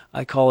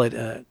 I call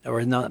it,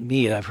 or not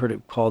me, I've heard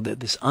it called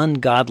this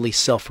ungodly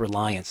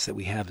self-reliance that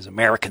we have as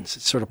Americans.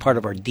 It's sort of part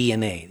of our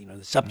DNA.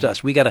 It's up to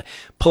us. We got to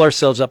pull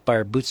ourselves up by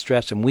our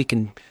bootstraps, and we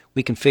can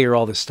figure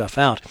all this stuff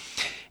out.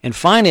 And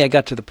finally, I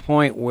got to the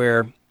point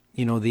where,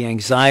 the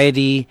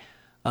anxiety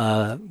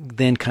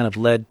then kind of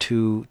led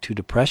to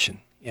depression.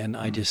 And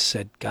I just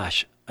said,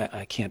 gosh,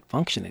 I can't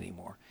function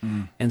anymore.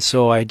 And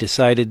so I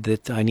decided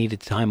that I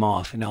needed time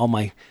off. And all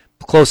my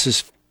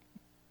closest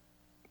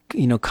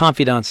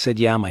confidants said,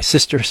 yeah, my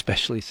sister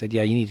especially said,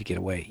 yeah, you need to get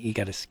away. You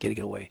got to get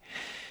away.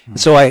 And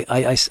so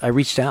I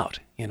reached out,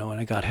 and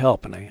I got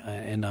help.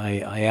 And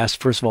I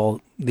asked, first of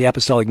all, the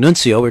Apostolic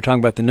Nuncio. We were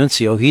talking about the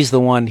Nuncio. He's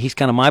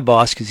kind of my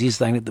boss because he's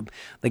the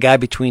guy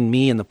between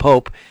me and the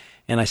Pope.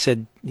 And I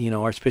said,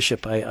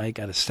 Archbishop, I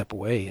got to step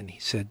away. And he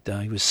said,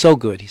 he was so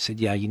good. He said,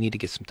 yeah, you need to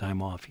get some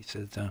time off. He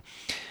said,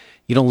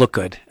 you don't look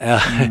good.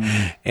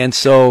 And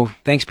so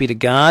thanks be to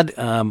God,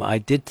 I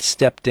did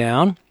step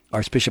down.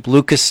 Archbishop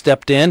Lucas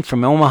stepped in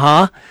from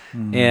Omaha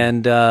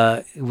and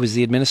was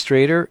the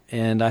administrator.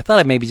 And I thought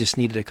I maybe just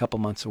needed a couple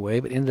months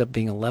away, but it ended up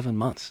being 11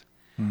 months.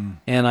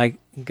 And I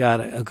got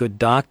a good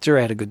doctor.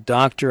 I had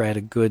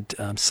a good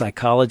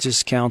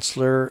psychologist,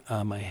 counselor.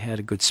 I had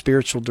a good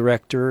spiritual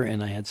director,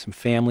 and I had some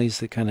families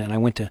that and I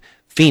went to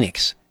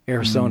Phoenix,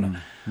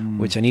 Arizona,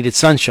 which I needed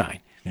sunshine.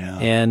 Yeah.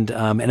 And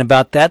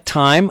about that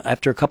time,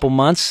 after a couple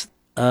months,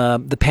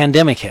 the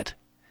pandemic hit.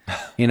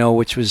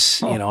 Which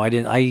was,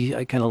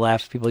 I kind of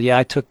laughed at people. Yeah,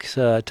 I took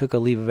a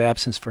leave of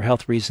absence for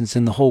health reasons,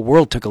 and the whole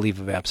world took a leave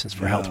of absence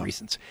for health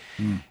reasons.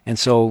 And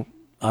so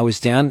I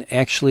was down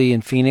actually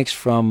in Phoenix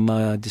from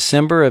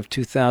December of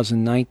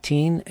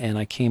 2019, and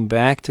I came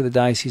back to the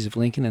Diocese of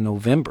Lincoln in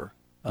November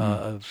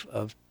of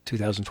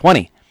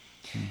 2020.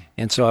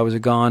 And so I was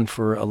gone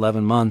for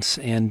 11 months.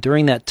 And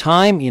during that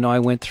time, I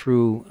went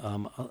through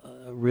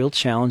a real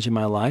challenge in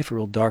my life, a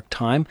real dark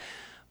time.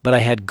 But I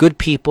had good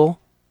people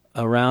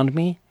around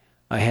me.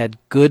 I had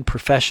good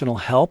professional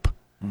help.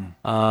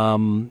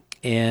 And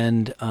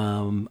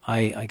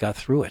I got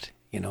through it,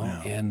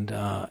 And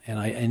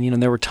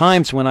there were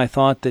times when I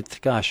thought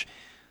that, gosh,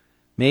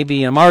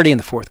 maybe I'm already in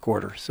the fourth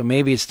quarter, so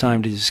maybe it's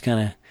time to just kind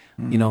of,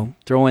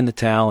 throw in the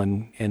towel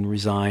and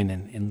resign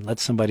and let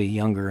somebody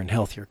younger and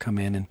healthier come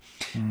in. And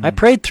I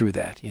prayed through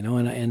that,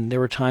 and there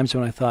were times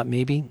when I thought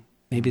maybe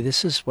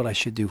this is what I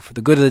should do for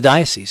the good of the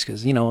diocese,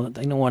 because you don't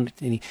want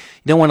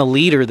a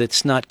leader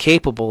that's not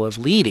capable of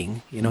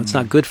leading. It's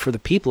not good for the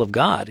people of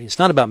God. It's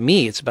not about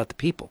me; it's about the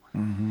people.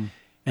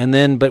 And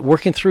then, but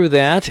working through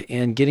that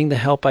and getting the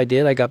help I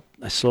did, I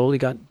slowly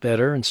got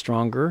better and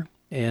stronger,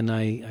 and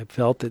I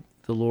felt that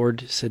the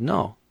Lord said,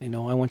 "No,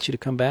 I want you to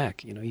come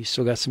back. You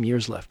still got some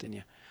years left in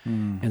you."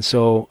 And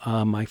so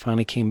I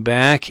finally came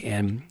back,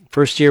 and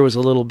first year was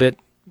a little bit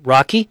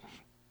rocky.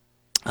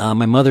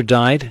 My mother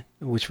died,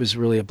 which was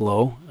really a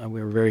blow.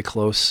 We were very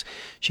close.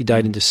 She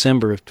died in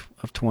December of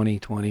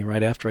 2020,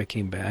 right after I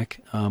came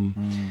back.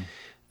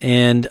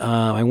 And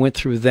I went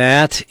through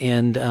that,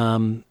 and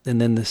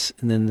then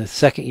the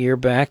second year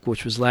back,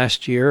 which was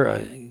last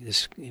year,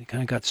 just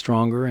kind of got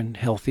stronger and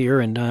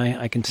healthier. And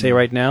I can say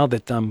right now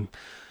that I'm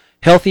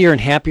healthier and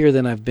happier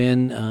than I've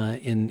been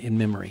in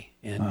memory.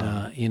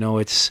 And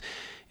it's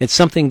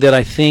something that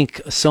I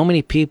think so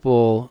many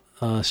people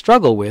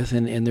struggle with,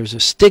 and there's a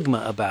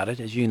stigma about it,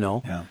 as you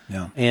know.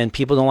 Yeah. And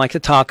people don't like to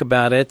talk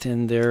about it,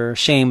 and they're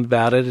ashamed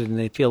about it, and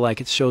they feel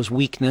like it shows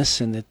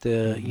weakness, and that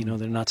they're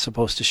not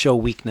supposed to show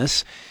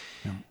weakness.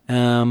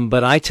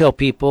 But I tell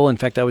people, in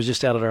fact, I was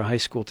just out at our high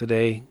school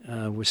today,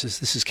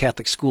 this is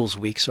Catholic Schools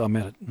Week, so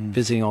I'm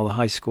visiting all the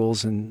high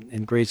schools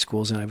and grade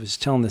schools, and I was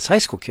telling this high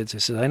school kids, I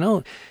said, I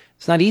know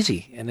it's not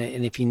easy, and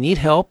if you need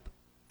help,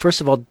 first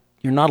of all,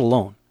 you're not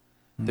alone.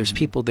 There's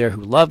people there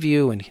who love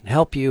you and can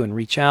help you and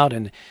reach out,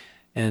 and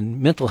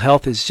mental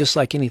health is just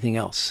like anything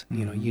else.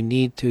 You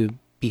need to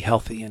be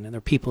healthy, and there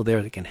are people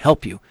there that can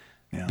help you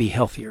be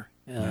healthier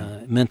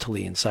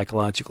mentally and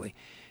psychologically.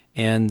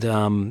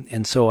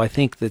 And so I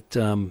think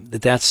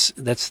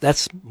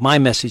that's my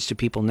message to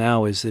people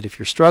now, is that if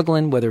you're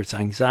struggling, whether it's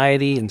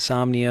anxiety,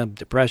 insomnia,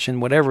 depression,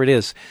 whatever it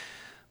is,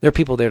 there are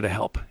people there to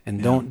help.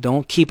 And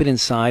don't keep it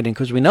inside. And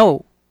because we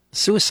know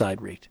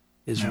suicide rate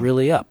is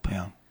really up.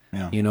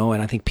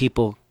 And I think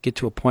people get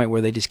to a point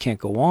where they just can't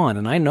go on.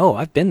 And I know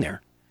I've been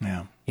there.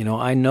 I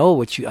know I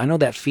know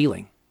that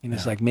feeling.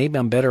 It's like, maybe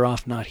I'm better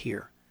off not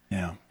here.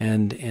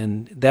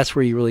 And that's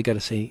where you really got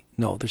to say,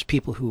 no, there's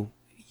people who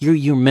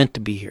you're meant to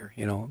be here.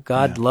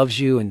 God loves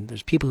you, and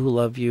there's people who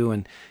love you,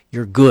 and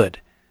you're good.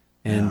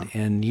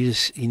 And you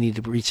need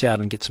to reach out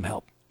and get some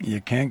help.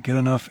 You can't get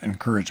enough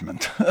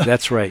encouragement.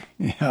 That's right.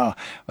 I'll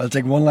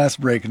take one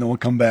last break, and then we'll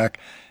come back.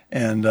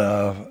 And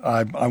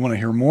I want to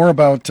hear more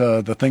about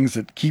the things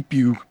that keep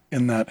you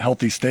in that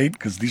healthy state,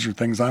 because these are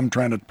things I'm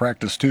trying to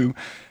practice too.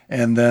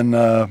 And then,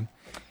 and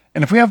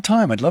if we have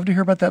time, I'd love to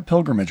hear about that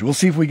pilgrimage. We'll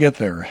see if we get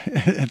there.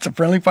 It's a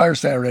Friendly Fire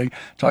Saturday,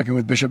 talking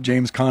with Bishop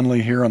James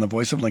Conley here on the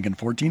Voice of Lincoln,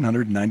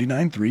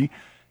 1499.3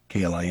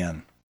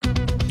 KLIN.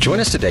 Join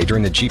us today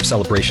during the Jeep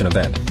Celebration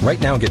event.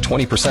 Right now, get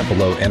 20%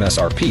 below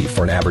MSRP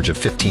for an average of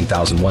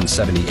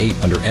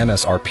 $15,178 under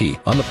MSRP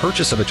on the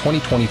purchase of a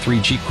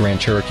 2023 Jeep Grand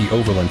Cherokee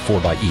Overland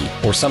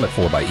 4xE or Summit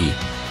 4xE.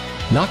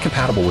 Not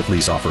compatible with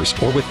lease offers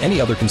or with any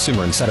other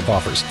consumer incentive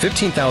offers.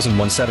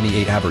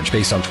 $15,178 average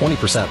based on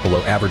 20%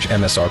 below average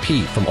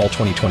MSRP from all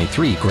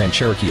 2023 Grand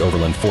Cherokee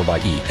Overland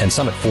 4xE and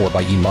Summit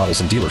 4xE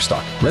models in dealer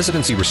stock.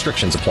 Residency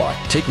restrictions apply.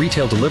 Take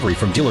retail delivery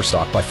from dealer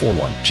stock by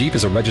 4/1. Jeep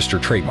is a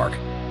registered trademark.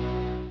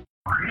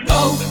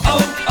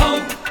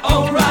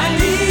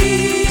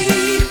 O'Reilly!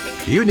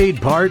 You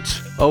need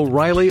parts?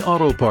 O'Reilly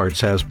Auto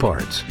Parts has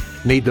parts.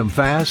 Need them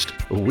fast?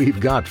 We've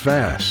got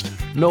fast.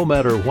 No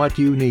matter what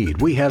you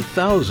need, we have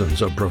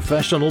thousands of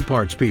professional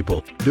parts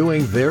people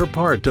doing their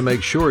part to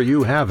make sure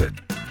you have it.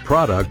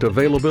 Product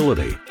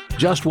availability.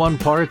 Just one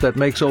part that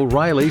makes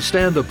O'Reilly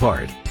stand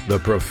apart. The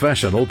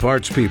professional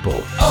parts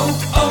people.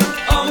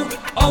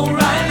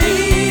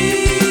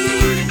 O'Reilly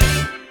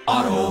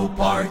Auto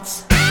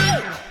Parts.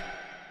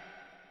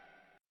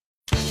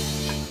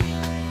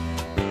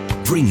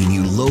 Bringing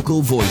you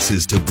local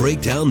voices to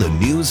break down the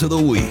news of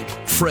the week.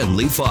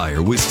 Friendly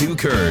Fire with Stu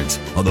Kerns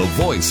on the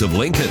Voice of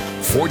Lincoln,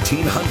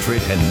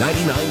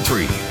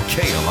 1499.3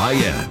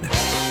 KLIN.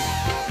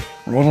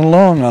 Rolling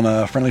along on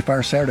a Friendly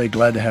Fire Saturday.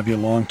 Glad to have you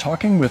along.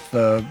 Talking with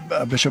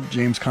Bishop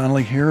James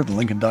Conley here, the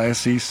Lincoln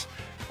Diocese.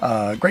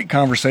 Great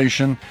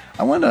conversation.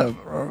 I want to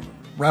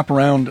wrap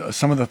around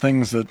some of the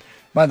things that,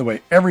 by the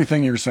way,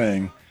 everything you're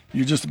saying,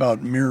 you just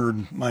about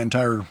mirrored my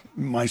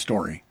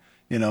story.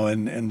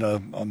 And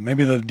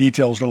maybe the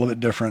details are a little bit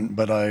different,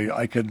 but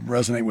I could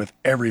resonate with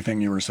everything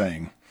you were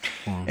saying.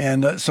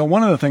 And so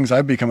one of the things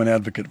I've become an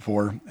advocate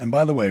for, and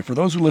by the way, for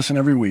those who listen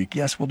every week,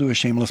 yes, we'll do a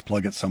shameless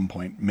plug at some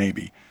point,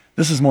 maybe.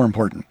 This is more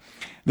important.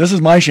 This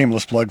is my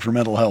shameless plug for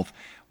mental health.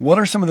 What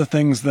are some of the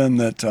things then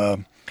that,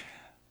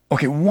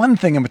 okay, one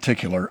thing in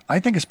particular, I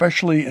think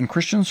especially in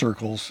Christian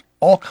circles,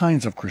 all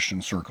kinds of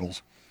Christian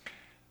circles,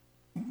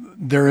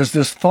 there is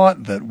this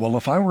thought that, well,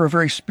 if I were a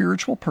very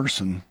spiritual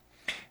person,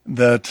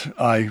 that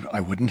I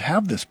wouldn't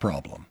have this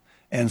problem.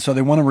 And so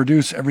they want to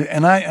reduce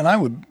and I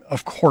would,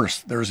 of course,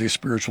 there's a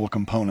spiritual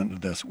component to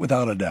this,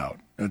 without a doubt.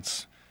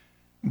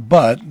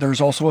 But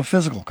there's also a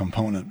physical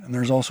component, and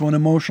there's also an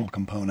emotional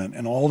component,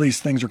 and all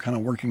these things are kind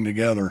of working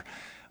together.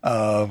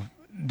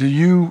 Do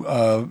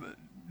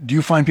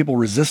you find people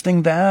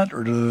resisting that,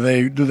 or do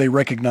they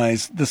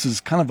recognize this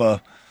is kind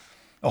of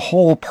a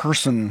whole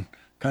person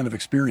kind of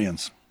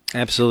experience?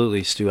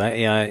 Absolutely, Stu.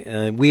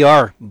 We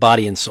are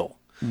body and soul.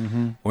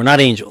 Mm-hmm. We're not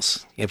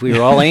angels. If we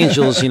were all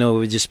angels, it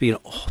would just be a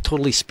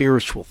totally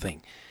spiritual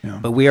thing. Yeah.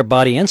 But we are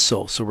body and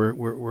soul, so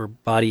we're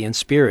body and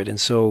spirit. And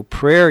so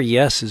prayer,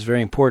 yes, is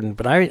very important.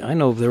 But I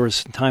know there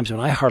was times when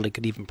I hardly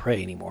could even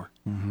pray anymore.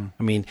 Mm-hmm.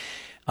 I mean,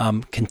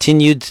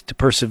 continued to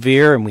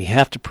persevere, and we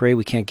have to pray.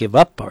 We can't give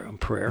up on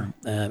prayer.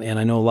 And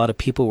I know a lot of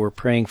people were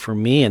praying for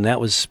me, and that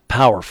was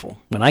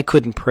powerful. When I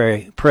couldn't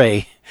pray,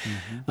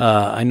 mm-hmm.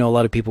 I know a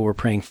lot of people were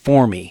praying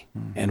for me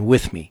mm-hmm. and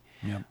with me.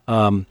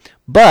 Yep.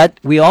 But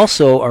we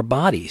also are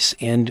bodies,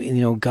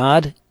 and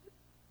God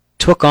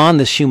took on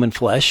this human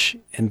flesh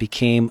and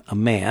became a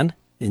man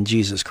in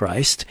Jesus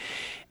Christ,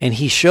 and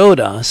he showed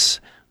us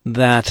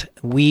that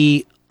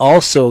we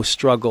also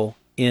struggle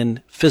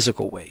in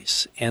physical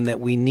ways, and that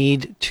we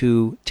need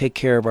to take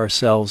care of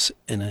ourselves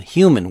in a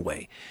human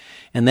way.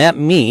 And that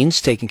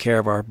means taking care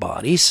of our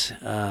bodies,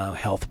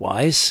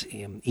 health-wise,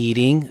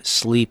 eating,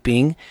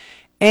 sleeping,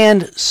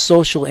 and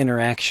social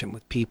interaction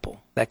with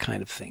people, that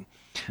kind of thing.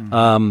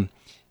 Mm-hmm.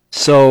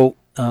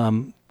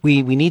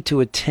 We need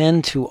to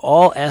attend to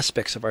all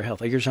aspects of our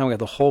health. Like you're talking about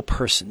the whole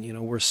person.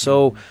 We're such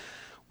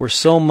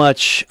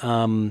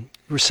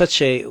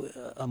a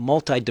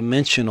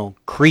multidimensional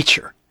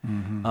creature.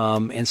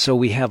 Mm-hmm. And so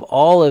we have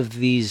all of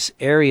these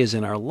areas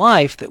in our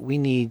life that we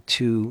need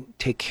to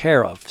take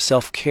care of,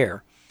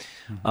 self-care.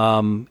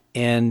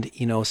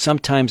 Mm-hmm.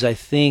 Sometimes I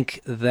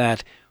think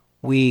that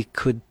we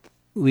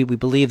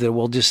believe that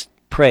we'll just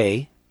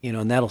pray,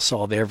 and that'll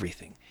solve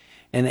everything.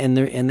 And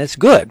that's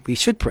good. We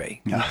should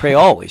pray. We pray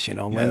always, Yes.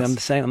 I'm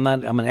saying I'm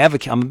an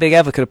advocate. I'm a big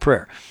advocate of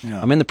prayer.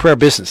 Yeah. I'm in the prayer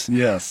business.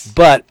 Yes.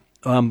 But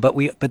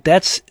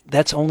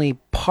that's only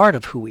part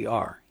of who we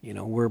are.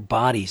 We're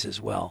bodies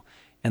as well.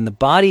 And the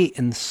body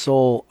and the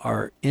soul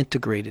are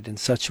integrated in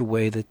such a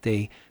way that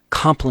they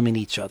complement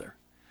each other.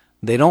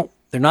 They're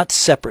not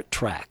separate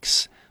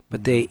tracks,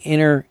 but they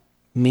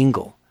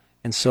intermingle.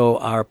 And so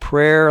our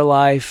prayer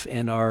life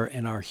and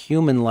our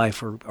human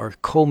life are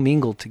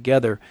commingled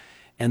together.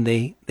 And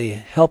they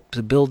help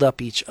to build up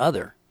each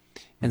other.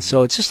 And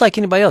so it's just like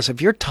anybody else.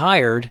 If you're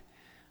tired,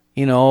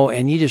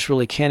 and you just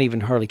really can't even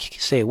hardly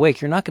stay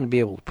awake, you're not going to be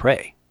able to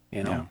pray,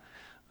 Yeah.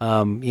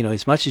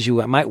 As much as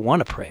you might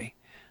want to pray.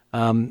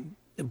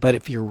 But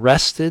if you're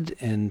rested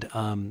and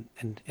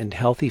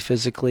healthy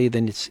physically,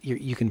 then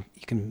you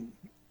can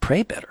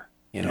pray better,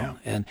 Yeah.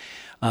 And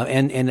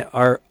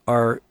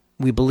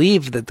we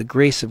believe that the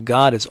grace of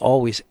God is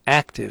always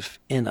active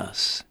in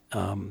us,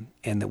 and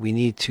that we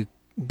need to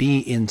be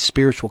in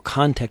spiritual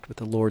contact with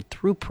the Lord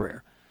through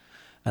prayer.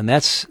 And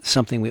that's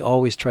something we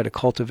always try to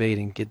cultivate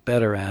and get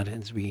better at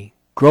as we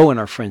grow in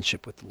our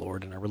friendship with the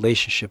Lord and our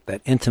relationship,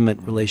 that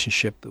intimate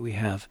relationship that we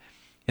have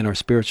in our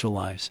spiritual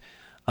lives.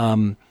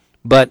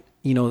 But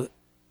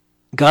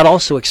God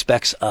also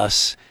expects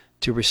us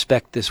to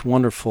respect this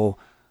wonderful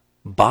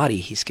body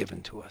he's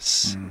given to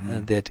us,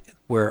 mm-hmm. That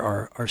where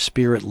our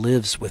spirit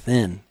lives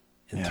within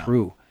and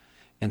through.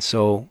 And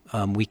so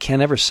we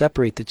can't ever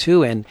separate the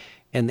two, and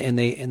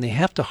they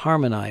have to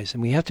harmonize,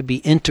 and we have to be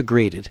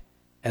integrated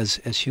as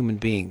human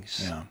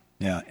beings. Yeah,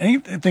 yeah.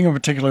 Anything in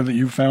particular that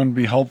you found to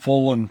be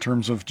helpful in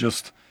terms of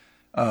just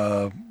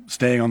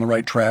staying on the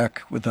right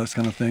track with those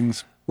kind of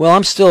things? Well,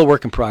 I'm still a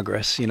work in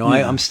progress.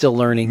 I'm still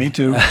learning. Me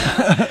too.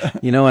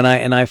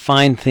 And I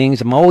find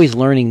things. I'm always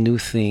learning new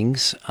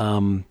things.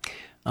 I'm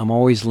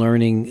always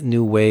learning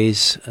new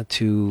ways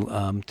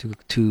to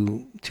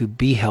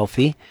be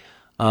healthy.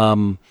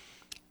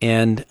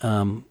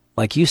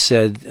 Like you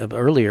said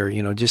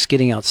earlier, just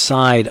getting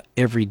outside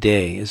every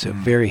day is a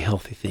very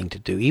healthy thing to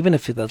do. Even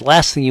if the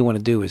last thing you want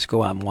to do is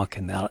go out and walk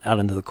out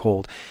into the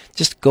cold,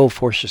 just go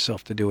force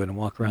yourself to do it and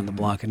walk around the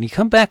block. And you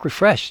come back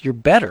refreshed. You're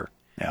better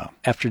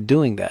after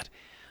doing that.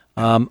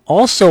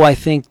 Also, I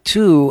think,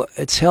 too,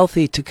 it's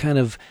healthy to kind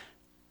of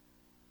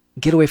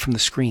get away from the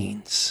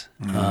screens.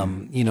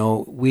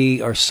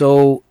 We are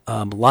so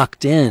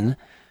locked in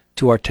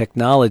to our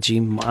technology.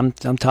 I'm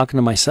talking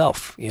to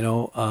myself,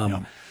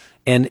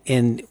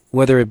 And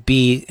whether it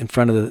be in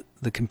front of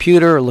the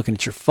computer, or looking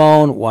at your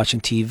phone,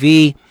 watching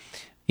TV,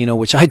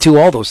 which I do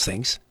all those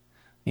things,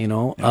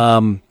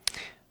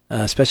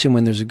 especially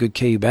when there's a good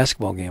KU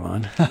basketball game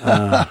on,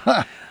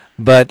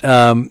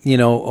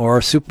 or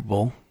a Super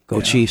Bowl,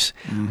 Go Chiefs.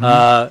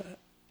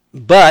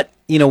 But,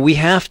 we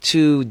have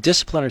to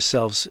discipline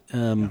ourselves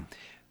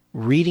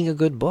reading a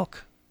good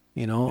book.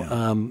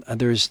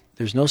 There's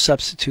no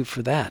substitute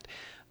for that.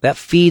 That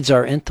feeds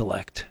our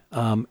intellect.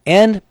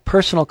 And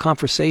personal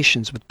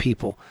conversations with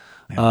people.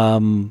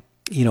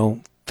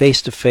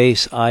 Face to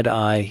face, eye to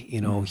eye,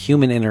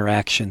 human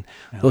interaction.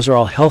 Those are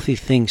all healthy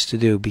things to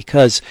do,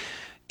 because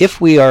if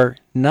we are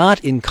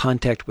not in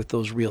contact with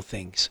those real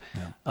things,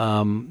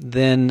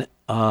 then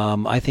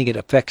I think it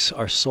affects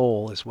our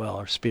soul as well,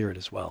 our spirit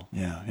as well.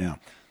 Yeah.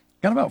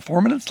 Got about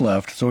 4 minutes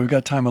left, so we've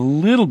got time a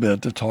little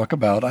bit to talk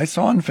about. I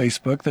saw on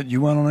Facebook that you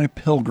went on a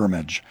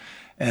pilgrimage,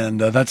 and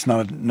that's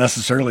not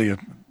necessarily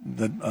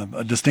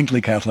a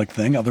distinctly Catholic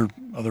thing. Other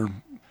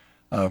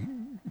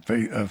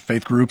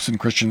faith groups and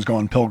Christians go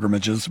on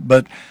pilgrimages,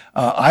 but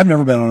I've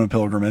never been on a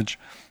pilgrimage.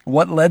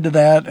 What led to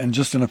that? And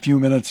just in a few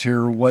minutes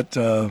here, what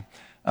do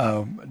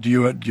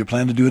you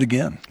plan to do it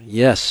again?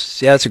 Yes,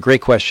 that's a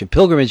great question.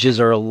 Pilgrimages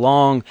are a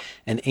long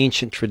and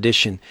ancient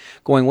tradition,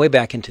 going way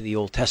back into the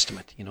Old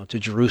Testament. To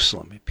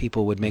Jerusalem.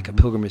 People would make a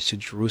pilgrimage to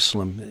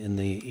Jerusalem in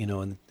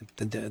the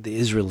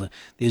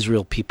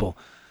Israel people.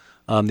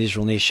 The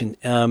Israel nation.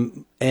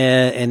 And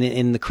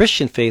in the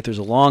Christian faith, there's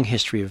a long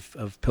history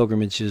of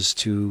pilgrimages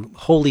to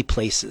holy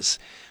places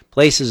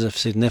of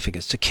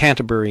significance, to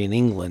Canterbury in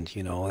England.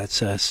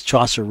 That's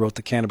Chaucer wrote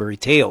the Canterbury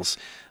Tales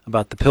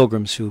about the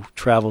pilgrims who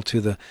traveled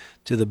to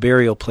the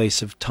burial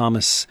place of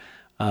Thomas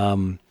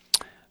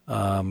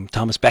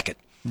Becket.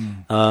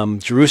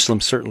 Jerusalem,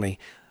 certainly.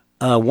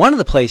 One of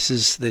the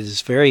places that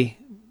is very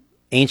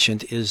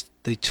ancient is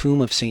the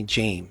tomb of St.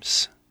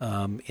 James.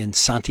 In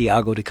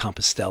Santiago de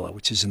Compostela,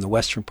 which is in the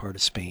western part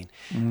of Spain.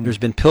 There's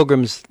been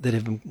pilgrims that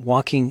have been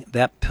walking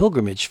that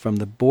pilgrimage from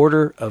the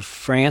border of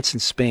France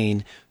and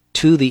Spain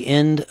to the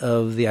end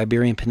of the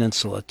Iberian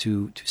Peninsula,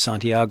 to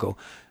Santiago,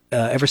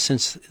 ever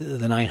since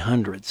the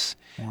 900s,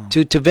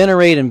 to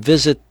venerate and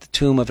visit the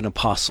tomb of an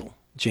apostle,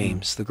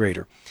 James the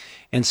Greater.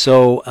 And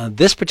so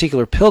this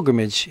particular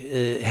pilgrimage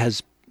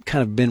has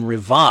kind of been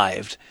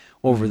revived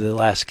over the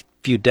last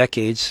few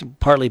decades,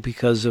 partly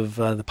because of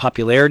the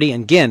popularity,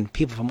 and again,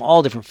 people from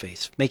all different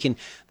faiths making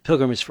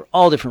pilgrimages for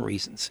all different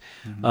reasons.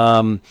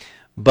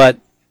 But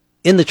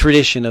in the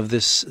tradition of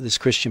this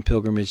Christian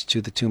pilgrimage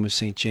to the tomb of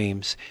St.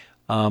 James,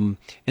 and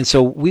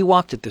so we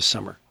walked it this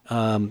summer.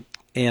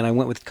 And I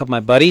went with a couple of my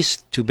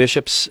buddies, two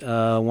bishops.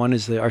 One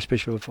is the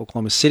Archbishop of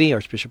Oklahoma City,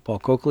 Archbishop Paul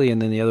Coakley,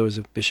 and then the other was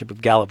the Bishop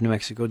of Gallup, New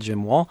Mexico,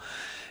 Jim Wall.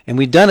 And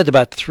we've done it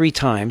about 3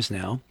 times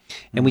now,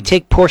 and we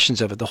take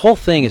portions of it. The whole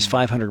thing is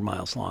 500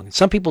 miles long. And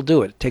some people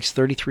do it. It takes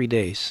 33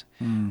 days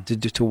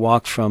to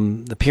walk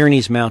from the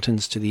Pyrenees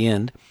Mountains to the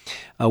end.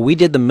 We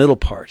did the middle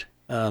part,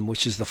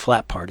 which is the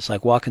flat part. It's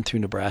like walking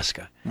through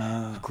Nebraska.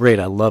 Great.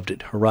 I loved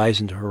it.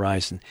 Horizon to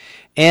horizon.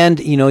 And,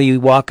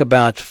 you walk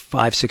about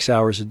 5-6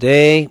 hours a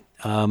day,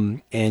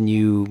 and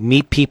you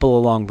meet people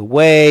along the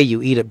way.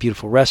 You eat at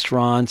beautiful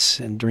restaurants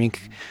and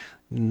drink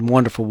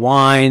wonderful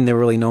wine. They're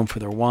really known for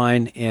their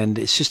wine, and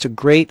it's just a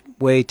great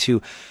way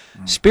to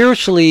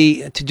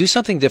spiritually to do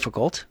something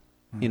difficult,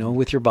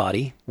 with your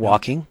body,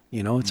 walking.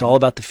 It's all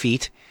about the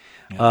feet,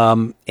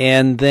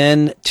 and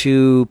then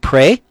to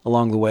pray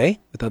along the way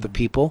with other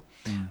people,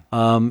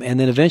 and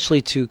then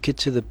eventually to get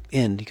to the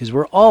end, because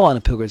we're all on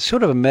a pilgrimage. It's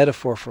sort of a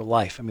metaphor for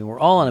life. I mean, we're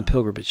all on a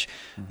pilgrimage.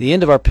 The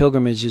end of our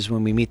pilgrimage is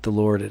when we meet the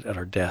Lord at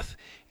our death,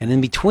 and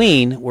in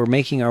between, we're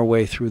making our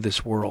way through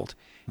this world.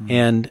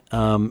 And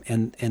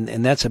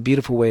that's a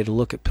beautiful way to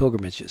look at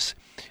pilgrimages.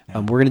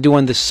 We're going to do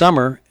one this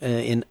summer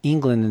in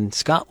England and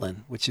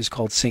Scotland, which is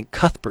called St.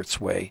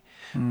 Cuthbert's Way,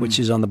 which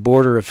is on the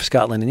border of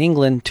Scotland and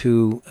England,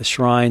 to a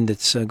shrine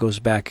that goes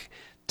back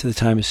to the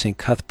time of St.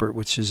 Cuthbert,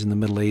 which is in the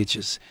Middle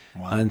Ages.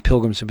 And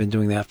pilgrims have been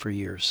doing that for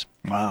years.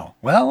 Wow.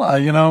 Well,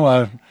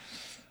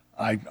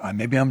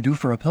 maybe I'm due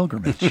for a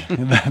pilgrimage.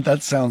 That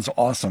sounds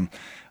awesome.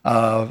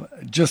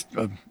 Just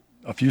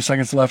a few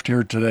seconds left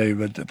here today,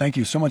 but thank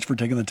you so much for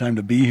taking the time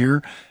to be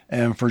here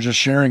and for just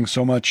sharing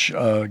so much,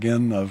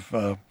 again,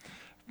 of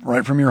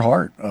right from your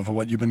heart of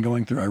what you've been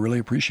going through. I really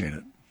appreciate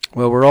it.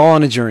 Well, we're all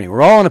on a journey.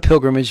 We're all on a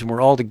pilgrimage, and we're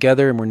all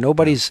together, and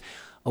nobody's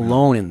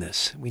alone in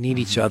this. We need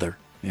each other.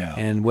 Yeah.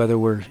 And whether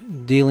we're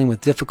dealing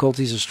with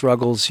difficulties or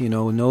struggles,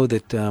 know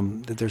that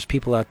that there's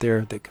people out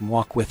there that can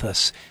walk with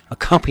us,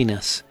 accompany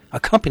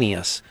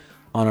us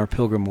on our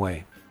pilgrim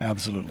way.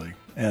 Absolutely.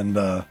 And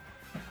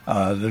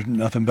there's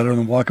nothing better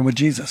than walking with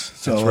Jesus.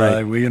 So That's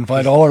right. We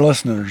invite all our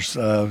listeners,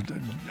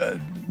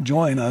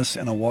 join us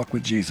in a walk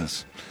with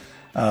Jesus.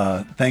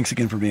 Thanks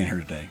again for being here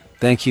today.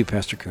 Thank you,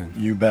 Pastor Kuhn.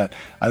 You bet.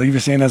 I leave you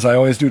saying, as I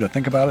always do, to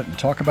think about it and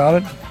talk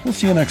about it. We'll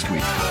see you next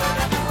week.